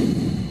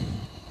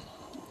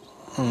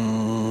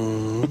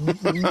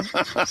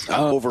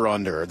 Over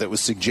under that was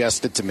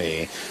suggested to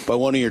me by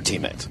one of your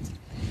teammates.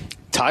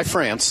 Ty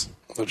France,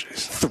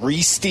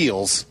 3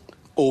 steals,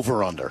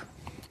 over under.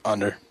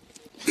 Under.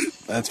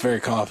 That's a very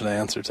confident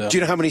answer, too. Do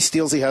you know how many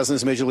steals he has in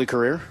his Major League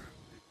career?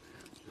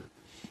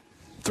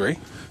 3?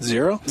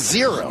 0?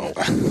 0.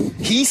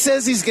 He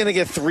says he's going to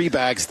get 3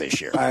 bags this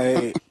year.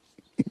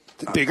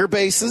 Bigger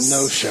bases?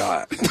 No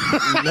shot.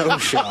 No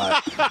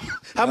shot.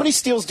 How many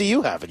steals do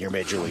you have in your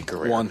Major League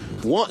career?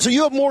 1. So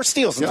you have more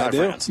steals than Ty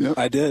France. Yep.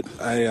 I did.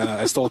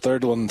 I stole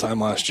third one time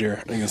last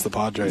year against the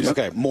Padres.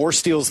 Okay, more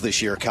steals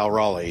this year, Cal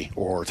Raleigh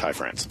or Ty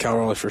France? Cal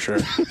Raleigh for sure.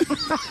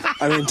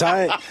 I mean,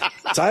 Ty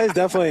is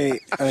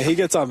definitely. I mean, he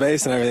gets on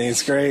base and everything.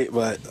 It's great,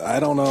 but I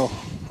don't know.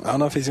 I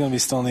don't know if he's going to be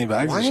stealing any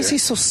bags. Why is he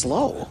so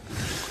slow?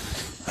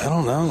 I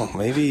don't know.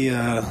 Maybe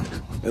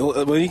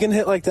when you can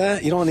hit like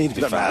that, you don't need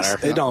to be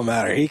fast. It don't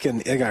matter.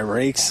 That guy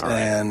rakes,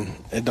 and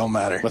it don't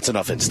matter. That's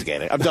enough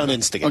instigating. I'm done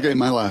instigating. Okay,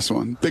 my last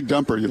one. Big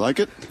dumper. You like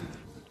it?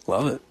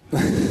 Love it.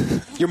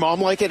 Your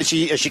mom like it?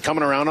 Is she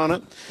coming around on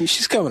it?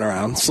 She's coming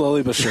around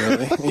slowly but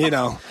surely.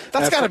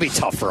 That's got to be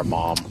tough for a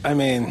mom. I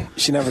mean,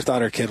 she never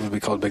thought her kid would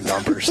be called Big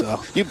Dumper.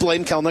 So you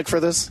blame Kelnick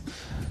for this?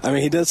 I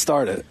mean, he did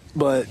start it,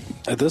 but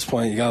at this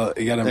point, you got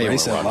to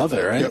embrace it and love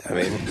it, right? Yep. I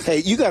mean, hey,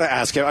 you got to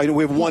ask him.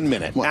 We have 1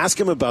 minute. What? Ask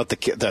him about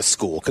the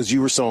school because you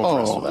were so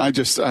impressed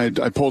with that.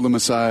 I pulled him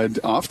aside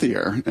off the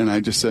air and I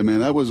just said, man,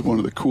 that was one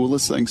of the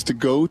coolest things to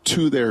go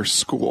to their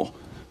school.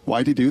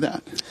 Why'd he do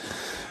that?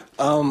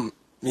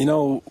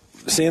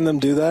 Seeing them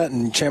do that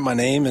and chant my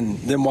name and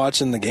them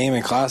watching the game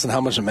in class and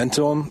how much it meant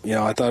to them,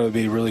 I thought it would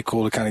be really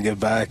cool to kind of give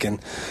back. And,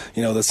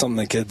 that's something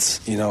that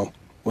kids,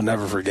 will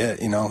never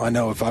forget. I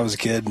know if I was a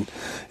kid,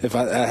 if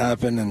that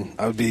happened, and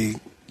I would be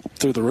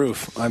through the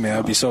roof. I mean,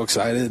 I'd be so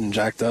excited and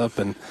jacked up,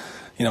 and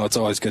it's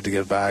always good to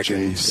give back.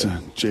 Jason,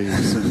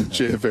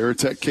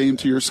 Varitek came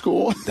to your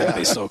school. That'd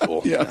be so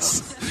cool.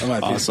 Yes, I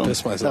might be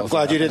pissed myself. I'm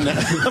glad you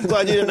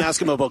didn't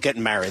ask him about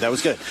getting married. That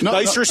was good.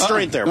 Nice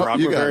restraint there, Brock.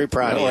 We're very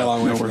proud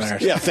of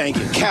you. Yeah, thank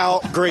you,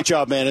 Cal. Great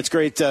job, man. It's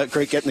great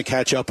getting to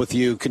catch up with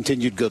you.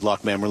 Continued good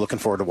luck, man. We're looking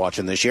forward to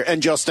watching this year.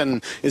 And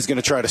Justin is going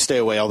to try to stay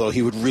away, although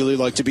he would really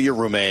like to be your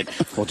roommate.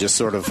 We'll just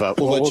sort of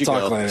we'll let you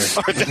talk go. Later.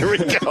 All right, there we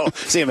go.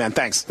 See you, man.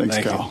 Thanks, Thank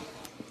Cal. You.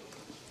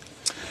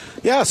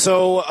 Yeah,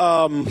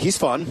 so he's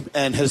fun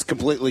and has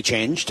completely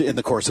changed in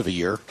the course of a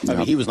year. I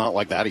mean, he was not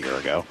like that a year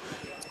ago.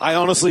 I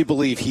honestly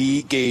believe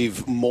he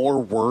gave more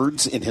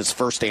words in his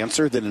first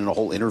answer than in a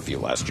whole interview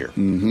last year.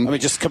 Mm-hmm. I mean,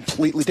 just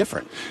completely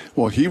different.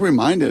 Well, he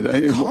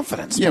reminded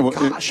confidence. Yeah,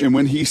 and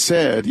when he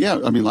said,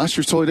 last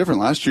year's totally different.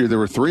 Last year there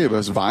were 3 of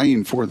us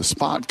vying for the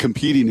spot,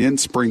 competing in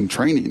spring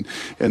training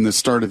in the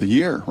start of the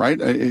year, right?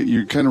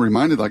 You're kind of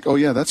reminded, like, oh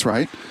yeah, that's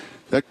right.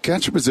 That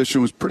catcher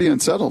position was pretty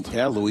unsettled.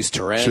 Yeah, Luis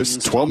Torrens.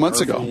 Just 12 months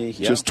ago.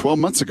 Yeah. Just 12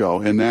 months ago.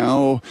 And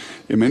now,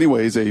 in many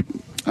ways, I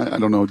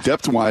don't know,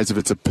 depth-wise, if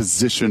it's a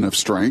position of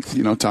strength.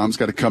 Tom's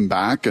got to come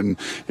back and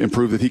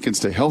prove that he can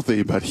stay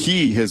healthy, but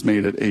he has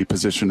made it a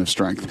position of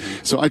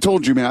strength. So I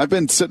told you, man, I've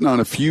been sitting on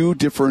a few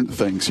different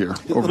things here.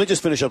 Let me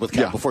just finish up with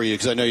Cal before you,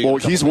 because I know you. Well,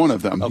 he's one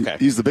of them. Okay.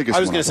 He's the biggest one.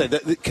 I was going to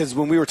say, because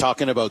when we were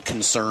talking about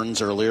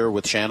concerns earlier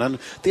with Shannon,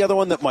 the other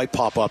one that might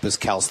pop up is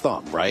Cal's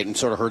thumb, right? And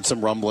sort of heard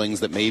some rumblings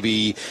that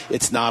maybe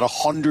it's not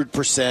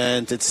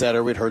 100%, et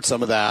cetera. We'd heard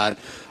some of that.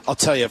 I'll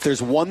tell you, if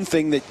there's one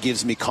thing that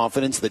gives me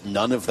confidence that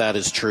none of that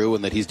is true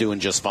and that he's doing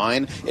just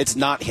fine, it's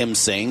not him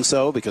saying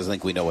so, because I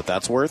think we know what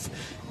that's worth.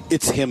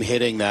 It's him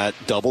hitting that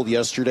double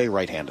yesterday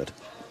right-handed.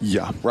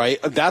 Yeah. Right?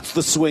 That's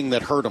the swing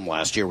that hurt him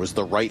last year, was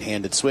the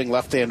right-handed swing.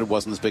 Left-handed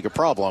wasn't as big a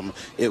problem.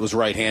 It was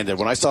right-handed.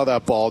 When I saw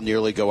that ball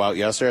nearly go out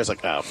yesterday, I was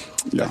like,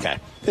 okay.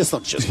 This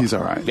one's just He's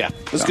all right. Yeah.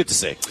 It was good to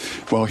see.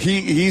 Well,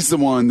 he's the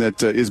one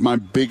that is my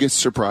biggest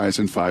surprise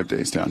in 5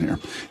 days down here.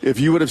 If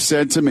you would have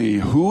said to me,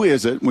 who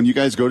is it when you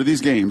guys go to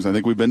these games, I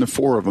think we've been to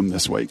 4 of them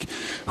this week,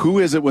 who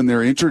is it when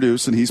they're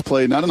introduced, and he's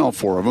played not in all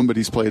 4 of them, but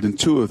he's played in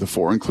 2 of the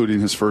 4, including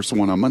his first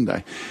one on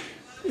Monday.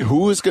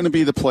 Who is going to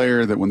be the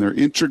player that when they're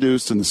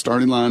introduced in the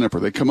starting lineup or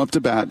they come up to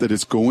bat that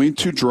is going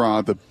to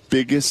draw the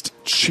biggest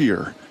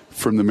cheer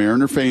from the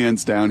Mariner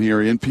fans down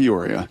here in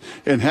Peoria.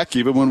 And heck,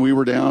 even when we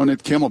were down at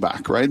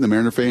Camelback, right? The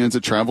Mariner fans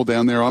that traveled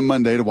down there on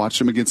Monday to watch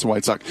them against the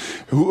White Sox.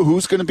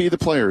 Who's going to be the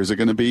player? Is it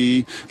going to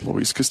be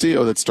Luis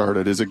Castillo that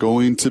started? Is it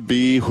going to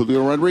be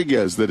Julio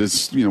Rodriguez that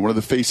is, one of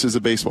the faces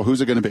of baseball?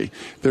 Who's it going to be?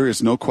 There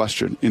is no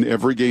question in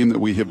every game that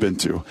we have been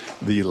to,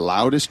 the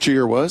loudest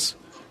cheer was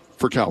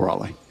for Cal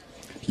Raleigh.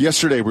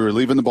 Yesterday we were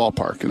leaving the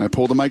ballpark and I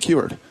pulled a Mike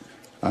Heward.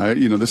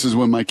 This is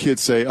when my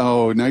kids say,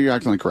 "Oh, now you're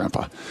acting like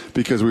Grandpa,"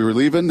 because we were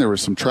leaving. There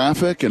was some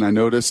traffic, and I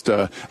noticed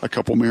a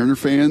couple Mariner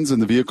fans in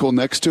the vehicle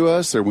next to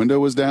us. Their window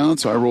was down,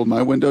 so I rolled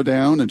my window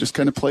down and just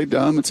kind of played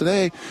dumb and said,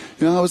 "Hey,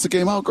 how was the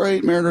game? Oh,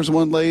 great! Mariners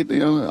won late.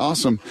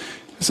 Awesome."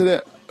 I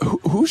said,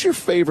 "Who's your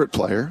favorite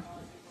player?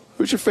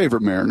 Who's your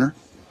favorite Mariner?"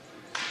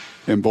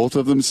 And both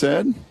of them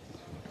said,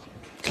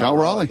 Cal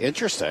Raleigh.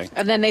 Interesting.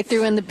 And then they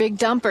threw in the big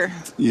dumper.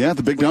 Yeah,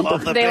 the big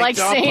dumper. They like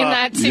saying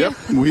that too.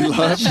 Yep, we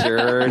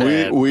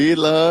love we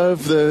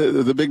love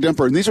the big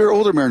dumper. And these are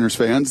older Mariners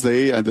fans.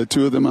 They the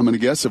two of them, I'm going to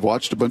guess, have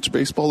watched a bunch of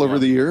baseball over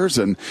the years.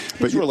 But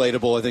it's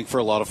relatable, I think, for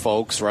a lot of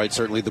folks, right?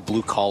 Certainly the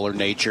blue collar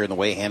nature and the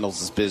way he handles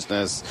his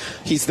business.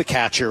 He's the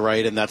catcher,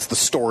 right? And that's the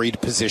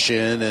storied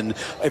position. And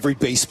every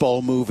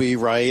baseball movie,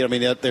 right? I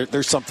mean,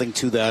 there's something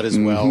to that as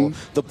well.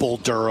 The Bull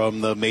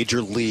Durham, the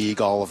Major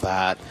League, all of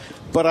that.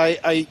 But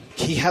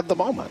he had the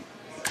moment.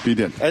 He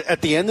did. At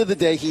the end of the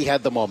day, he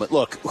had the moment.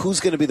 Look, who's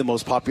going to be the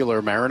most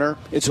popular Mariner?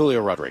 It's Julio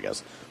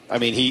Rodriguez. I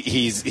mean,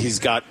 he's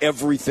got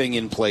everything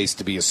in place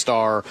to be a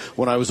star.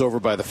 When I was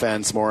over by the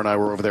fence, Maura and I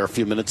were over there a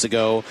few minutes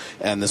ago,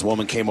 and this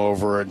woman came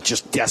over and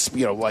just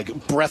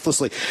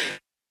breathlessly.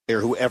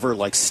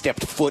 Whoever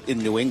stepped foot in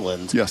New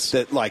England, yes,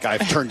 that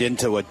I've turned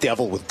into a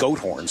devil with goat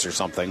horns or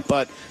something,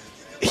 but.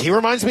 He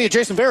reminds me of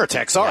Jason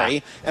Varitek, sorry. Yeah.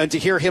 And to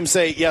hear him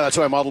say, yeah, that's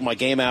who I modeled my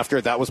game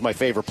after. That was my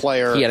favorite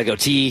player. He had a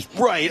goatee.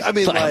 Right. I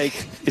mean,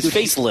 his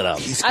face lit up.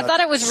 I thought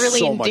it was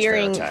really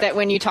endearing that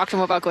when you talked to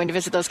him about going to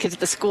visit those kids at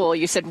the school,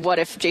 you said, what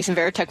if Jason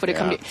Varitek would have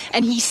come to...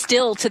 And he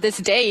still, to this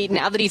day,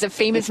 now that he's a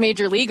famous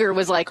major leaguer,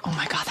 was like, oh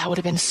my God, that would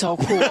have been so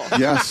cool.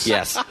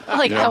 Yes.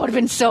 I would have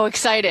been so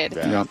excited.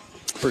 Yeah.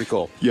 Pretty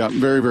cool. Yeah,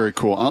 very, very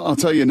cool. I'll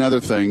tell you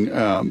another thing.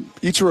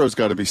 Ichiro's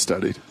got to be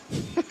studied.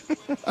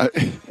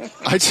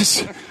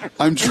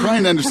 I'm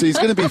trying to understand. He's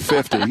going to be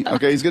 50.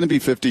 Okay, he's going to be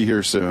 50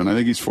 here soon. I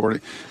think he's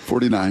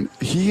 49.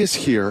 He is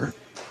here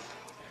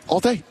all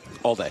day.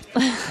 All day.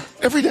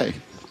 Every day.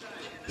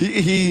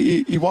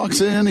 He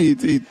walks in,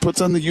 he puts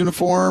on the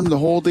uniform, the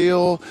whole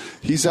deal.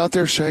 He's out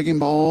there shagging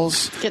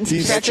balls. Getting some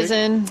stretches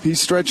in.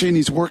 He's stretching,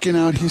 he's working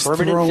out, he's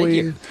throwing.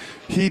 Figure.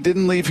 He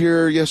didn't leave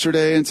here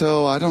yesterday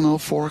until,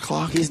 4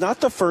 o'clock. He's not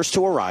the first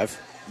to arrive.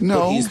 No.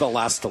 But he's the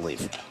last to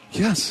leave.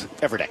 Yes.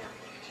 Every day.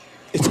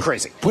 It's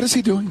crazy. What is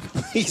he doing?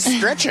 He's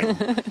stretching.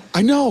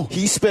 I know.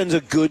 He spends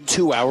a good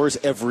 2 hours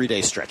every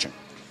day stretching.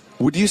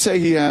 Would you say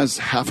he has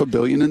 $500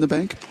 million in the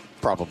bank?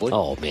 Probably.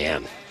 Oh,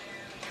 man.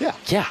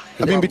 Yeah.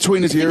 I mean,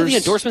 between his years. The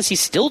endorsements he's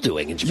still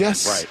doing in Japan.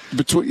 Yes.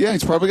 Right.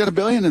 He's probably got $1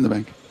 billion in the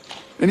bank.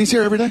 And he's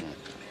here every day.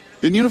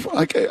 In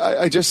uniform.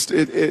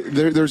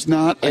 There's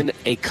not. And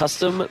a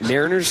custom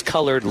Mariners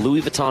colored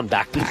Louis Vuitton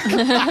backpack.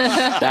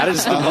 That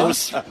is the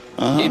most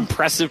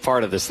impressive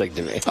part of this thing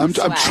to me. I'm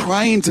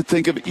trying to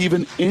think of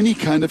even any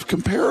kind of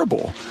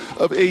comparable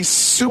of a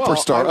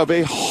superstar, of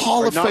a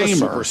Hall of Famer. Not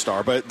a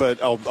superstar,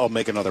 but I'll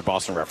make another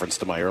Boston reference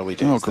to my early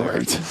days. Oh,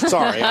 great.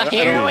 Sorry.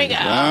 Here we go.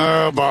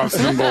 Oh,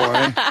 Boston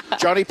boy.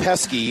 Johnny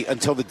Pesky,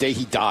 until the day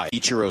he died,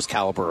 Ichiro's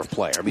caliber of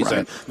player. I mean, he's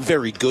a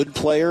very good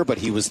player, but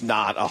he was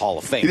not a Hall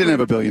of Famer. He didn't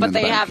have $1 billion in the bank.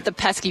 But they have the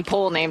Pesky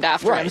pole named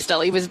after him still.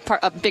 He was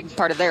a big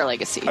part of their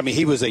legacy. I mean,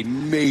 he was a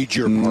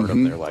major part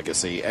of their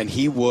legacy, and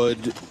he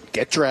would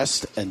get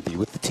dressed and be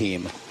with the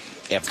team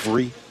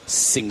every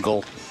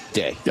single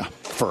day. Yeah.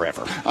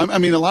 Forever. I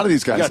mean, a lot of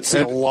these guys. You got to see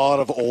a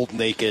lot of old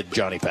naked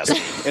Johnny Pesky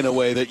in a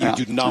way that you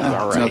do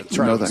not try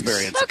to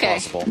experience if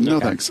possible. No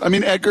thanks. I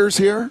mean, Edgar's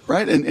here,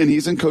 right? And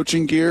he's in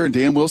coaching gear, and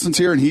Dan Wilson's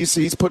here, and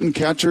he's putting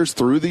catchers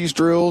through these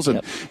drills,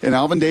 and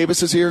Alvin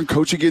Davis is here in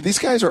coaching gear. These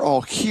guys are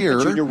all here.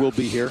 And Junior will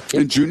be here.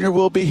 And Junior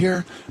will be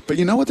here. But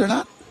you know what? They're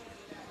not.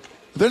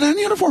 They're not in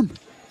uniform.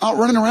 Out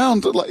running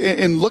around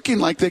and looking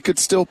like they could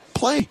still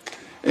play.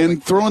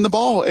 And throwing the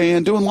ball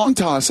and doing long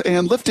toss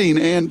and lifting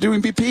and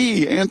doing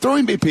BP and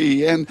throwing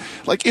BP and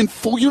in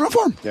full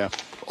uniform. Yeah.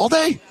 All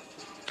day.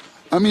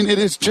 I mean, it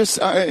is just,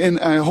 and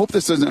I hope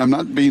this isn't, I'm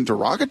not being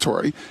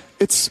derogatory.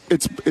 It's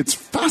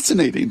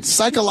fascinating.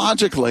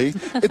 Psychologically,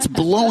 it's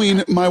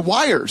blowing my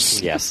wires.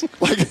 Yes.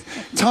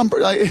 Tom,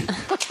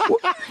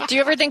 do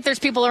you ever think there's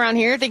people around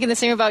here thinking the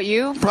same about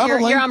you?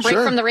 Probably. You're on break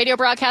from the radio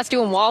broadcast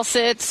doing wall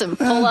sits and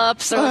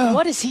pull-ups.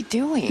 What is he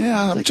doing?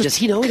 Yeah. Does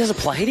he know he doesn't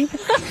play anymore?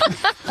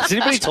 Has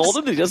anybody told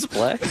him that he doesn't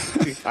play?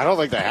 I don't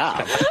think they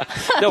have.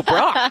 No,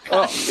 Brock.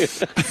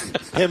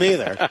 Him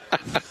either.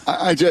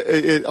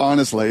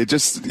 Honestly, it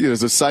just,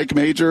 as a psych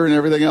major and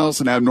everything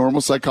else, and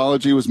abnormal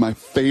psychology was my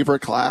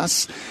favorite class.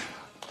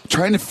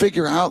 Trying to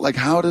figure out,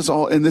 how does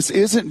and this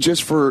isn't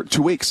just for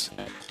 2 weeks.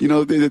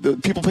 the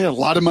people pay a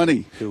lot of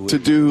money to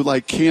do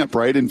like camp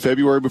right in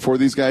February before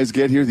these guys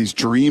get here. These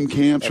dream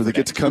camps where they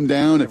get to come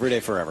down every day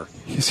forever.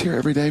 He's here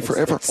every day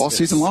forever, all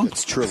season long.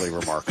 It's truly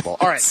remarkable.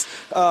 All right,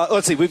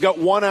 let's see. We've got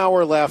 1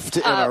 hour left.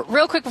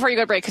 Real quick before you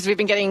go to break, because we've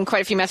been getting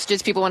quite a few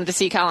messages. People wanted to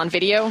see Cal on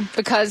video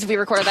because we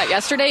recorded that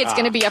yesterday. It's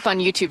going to be up on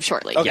YouTube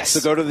shortly. Okay, so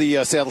go to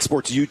the Seattle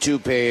Sports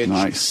YouTube page.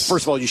 Nice.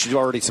 First of all, you should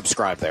already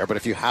subscribe there, but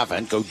if you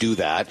haven't, go do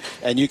that.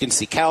 And you can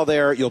see Cal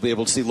there. You'll be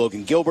able to see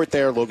Logan Gilbert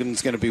there.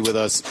 Logan's going to be with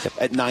us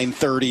at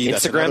 9:30.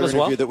 That's Instagram as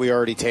well. Interview that we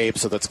already taped,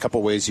 so that's a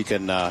couple ways you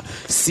can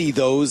see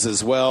those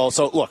as well.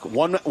 So look,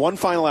 one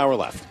final hour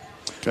left.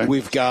 Okay.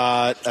 We've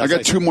got... I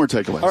got 2 more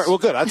takeaways. All right, well,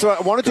 good. That's what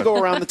I wanted to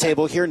go around the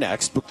table here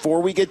next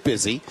before we get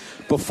busy,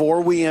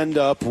 before we end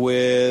up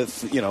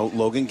with,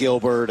 Logan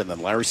Gilbert and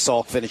then Larry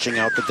Salk finishing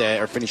out the day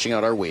or finishing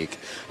out our week.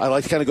 I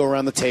like to kind of go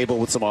around the table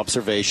with some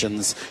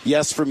observations.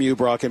 Yes, from you,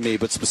 Brock, and me,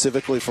 but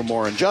specifically from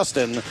Maura and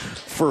Justin,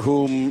 for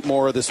whom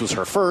Maura, this was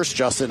her first,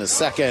 Justin is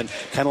second.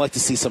 Kind of like to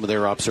see some of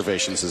their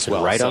observations as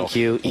well. Right on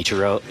cue,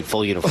 Ichiro in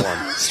full uniform,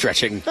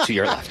 stretching to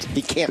your left.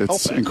 He can't help it.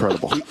 It's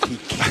incredible. He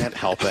can't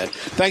help it.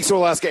 Thanks to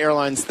Alaska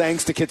Airlines.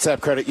 Thanks to Kitsap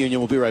Credit Union.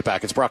 We'll be right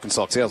back. It's Brock and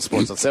Salk, Seattle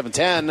Sports on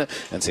 710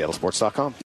 and seattlesports.com.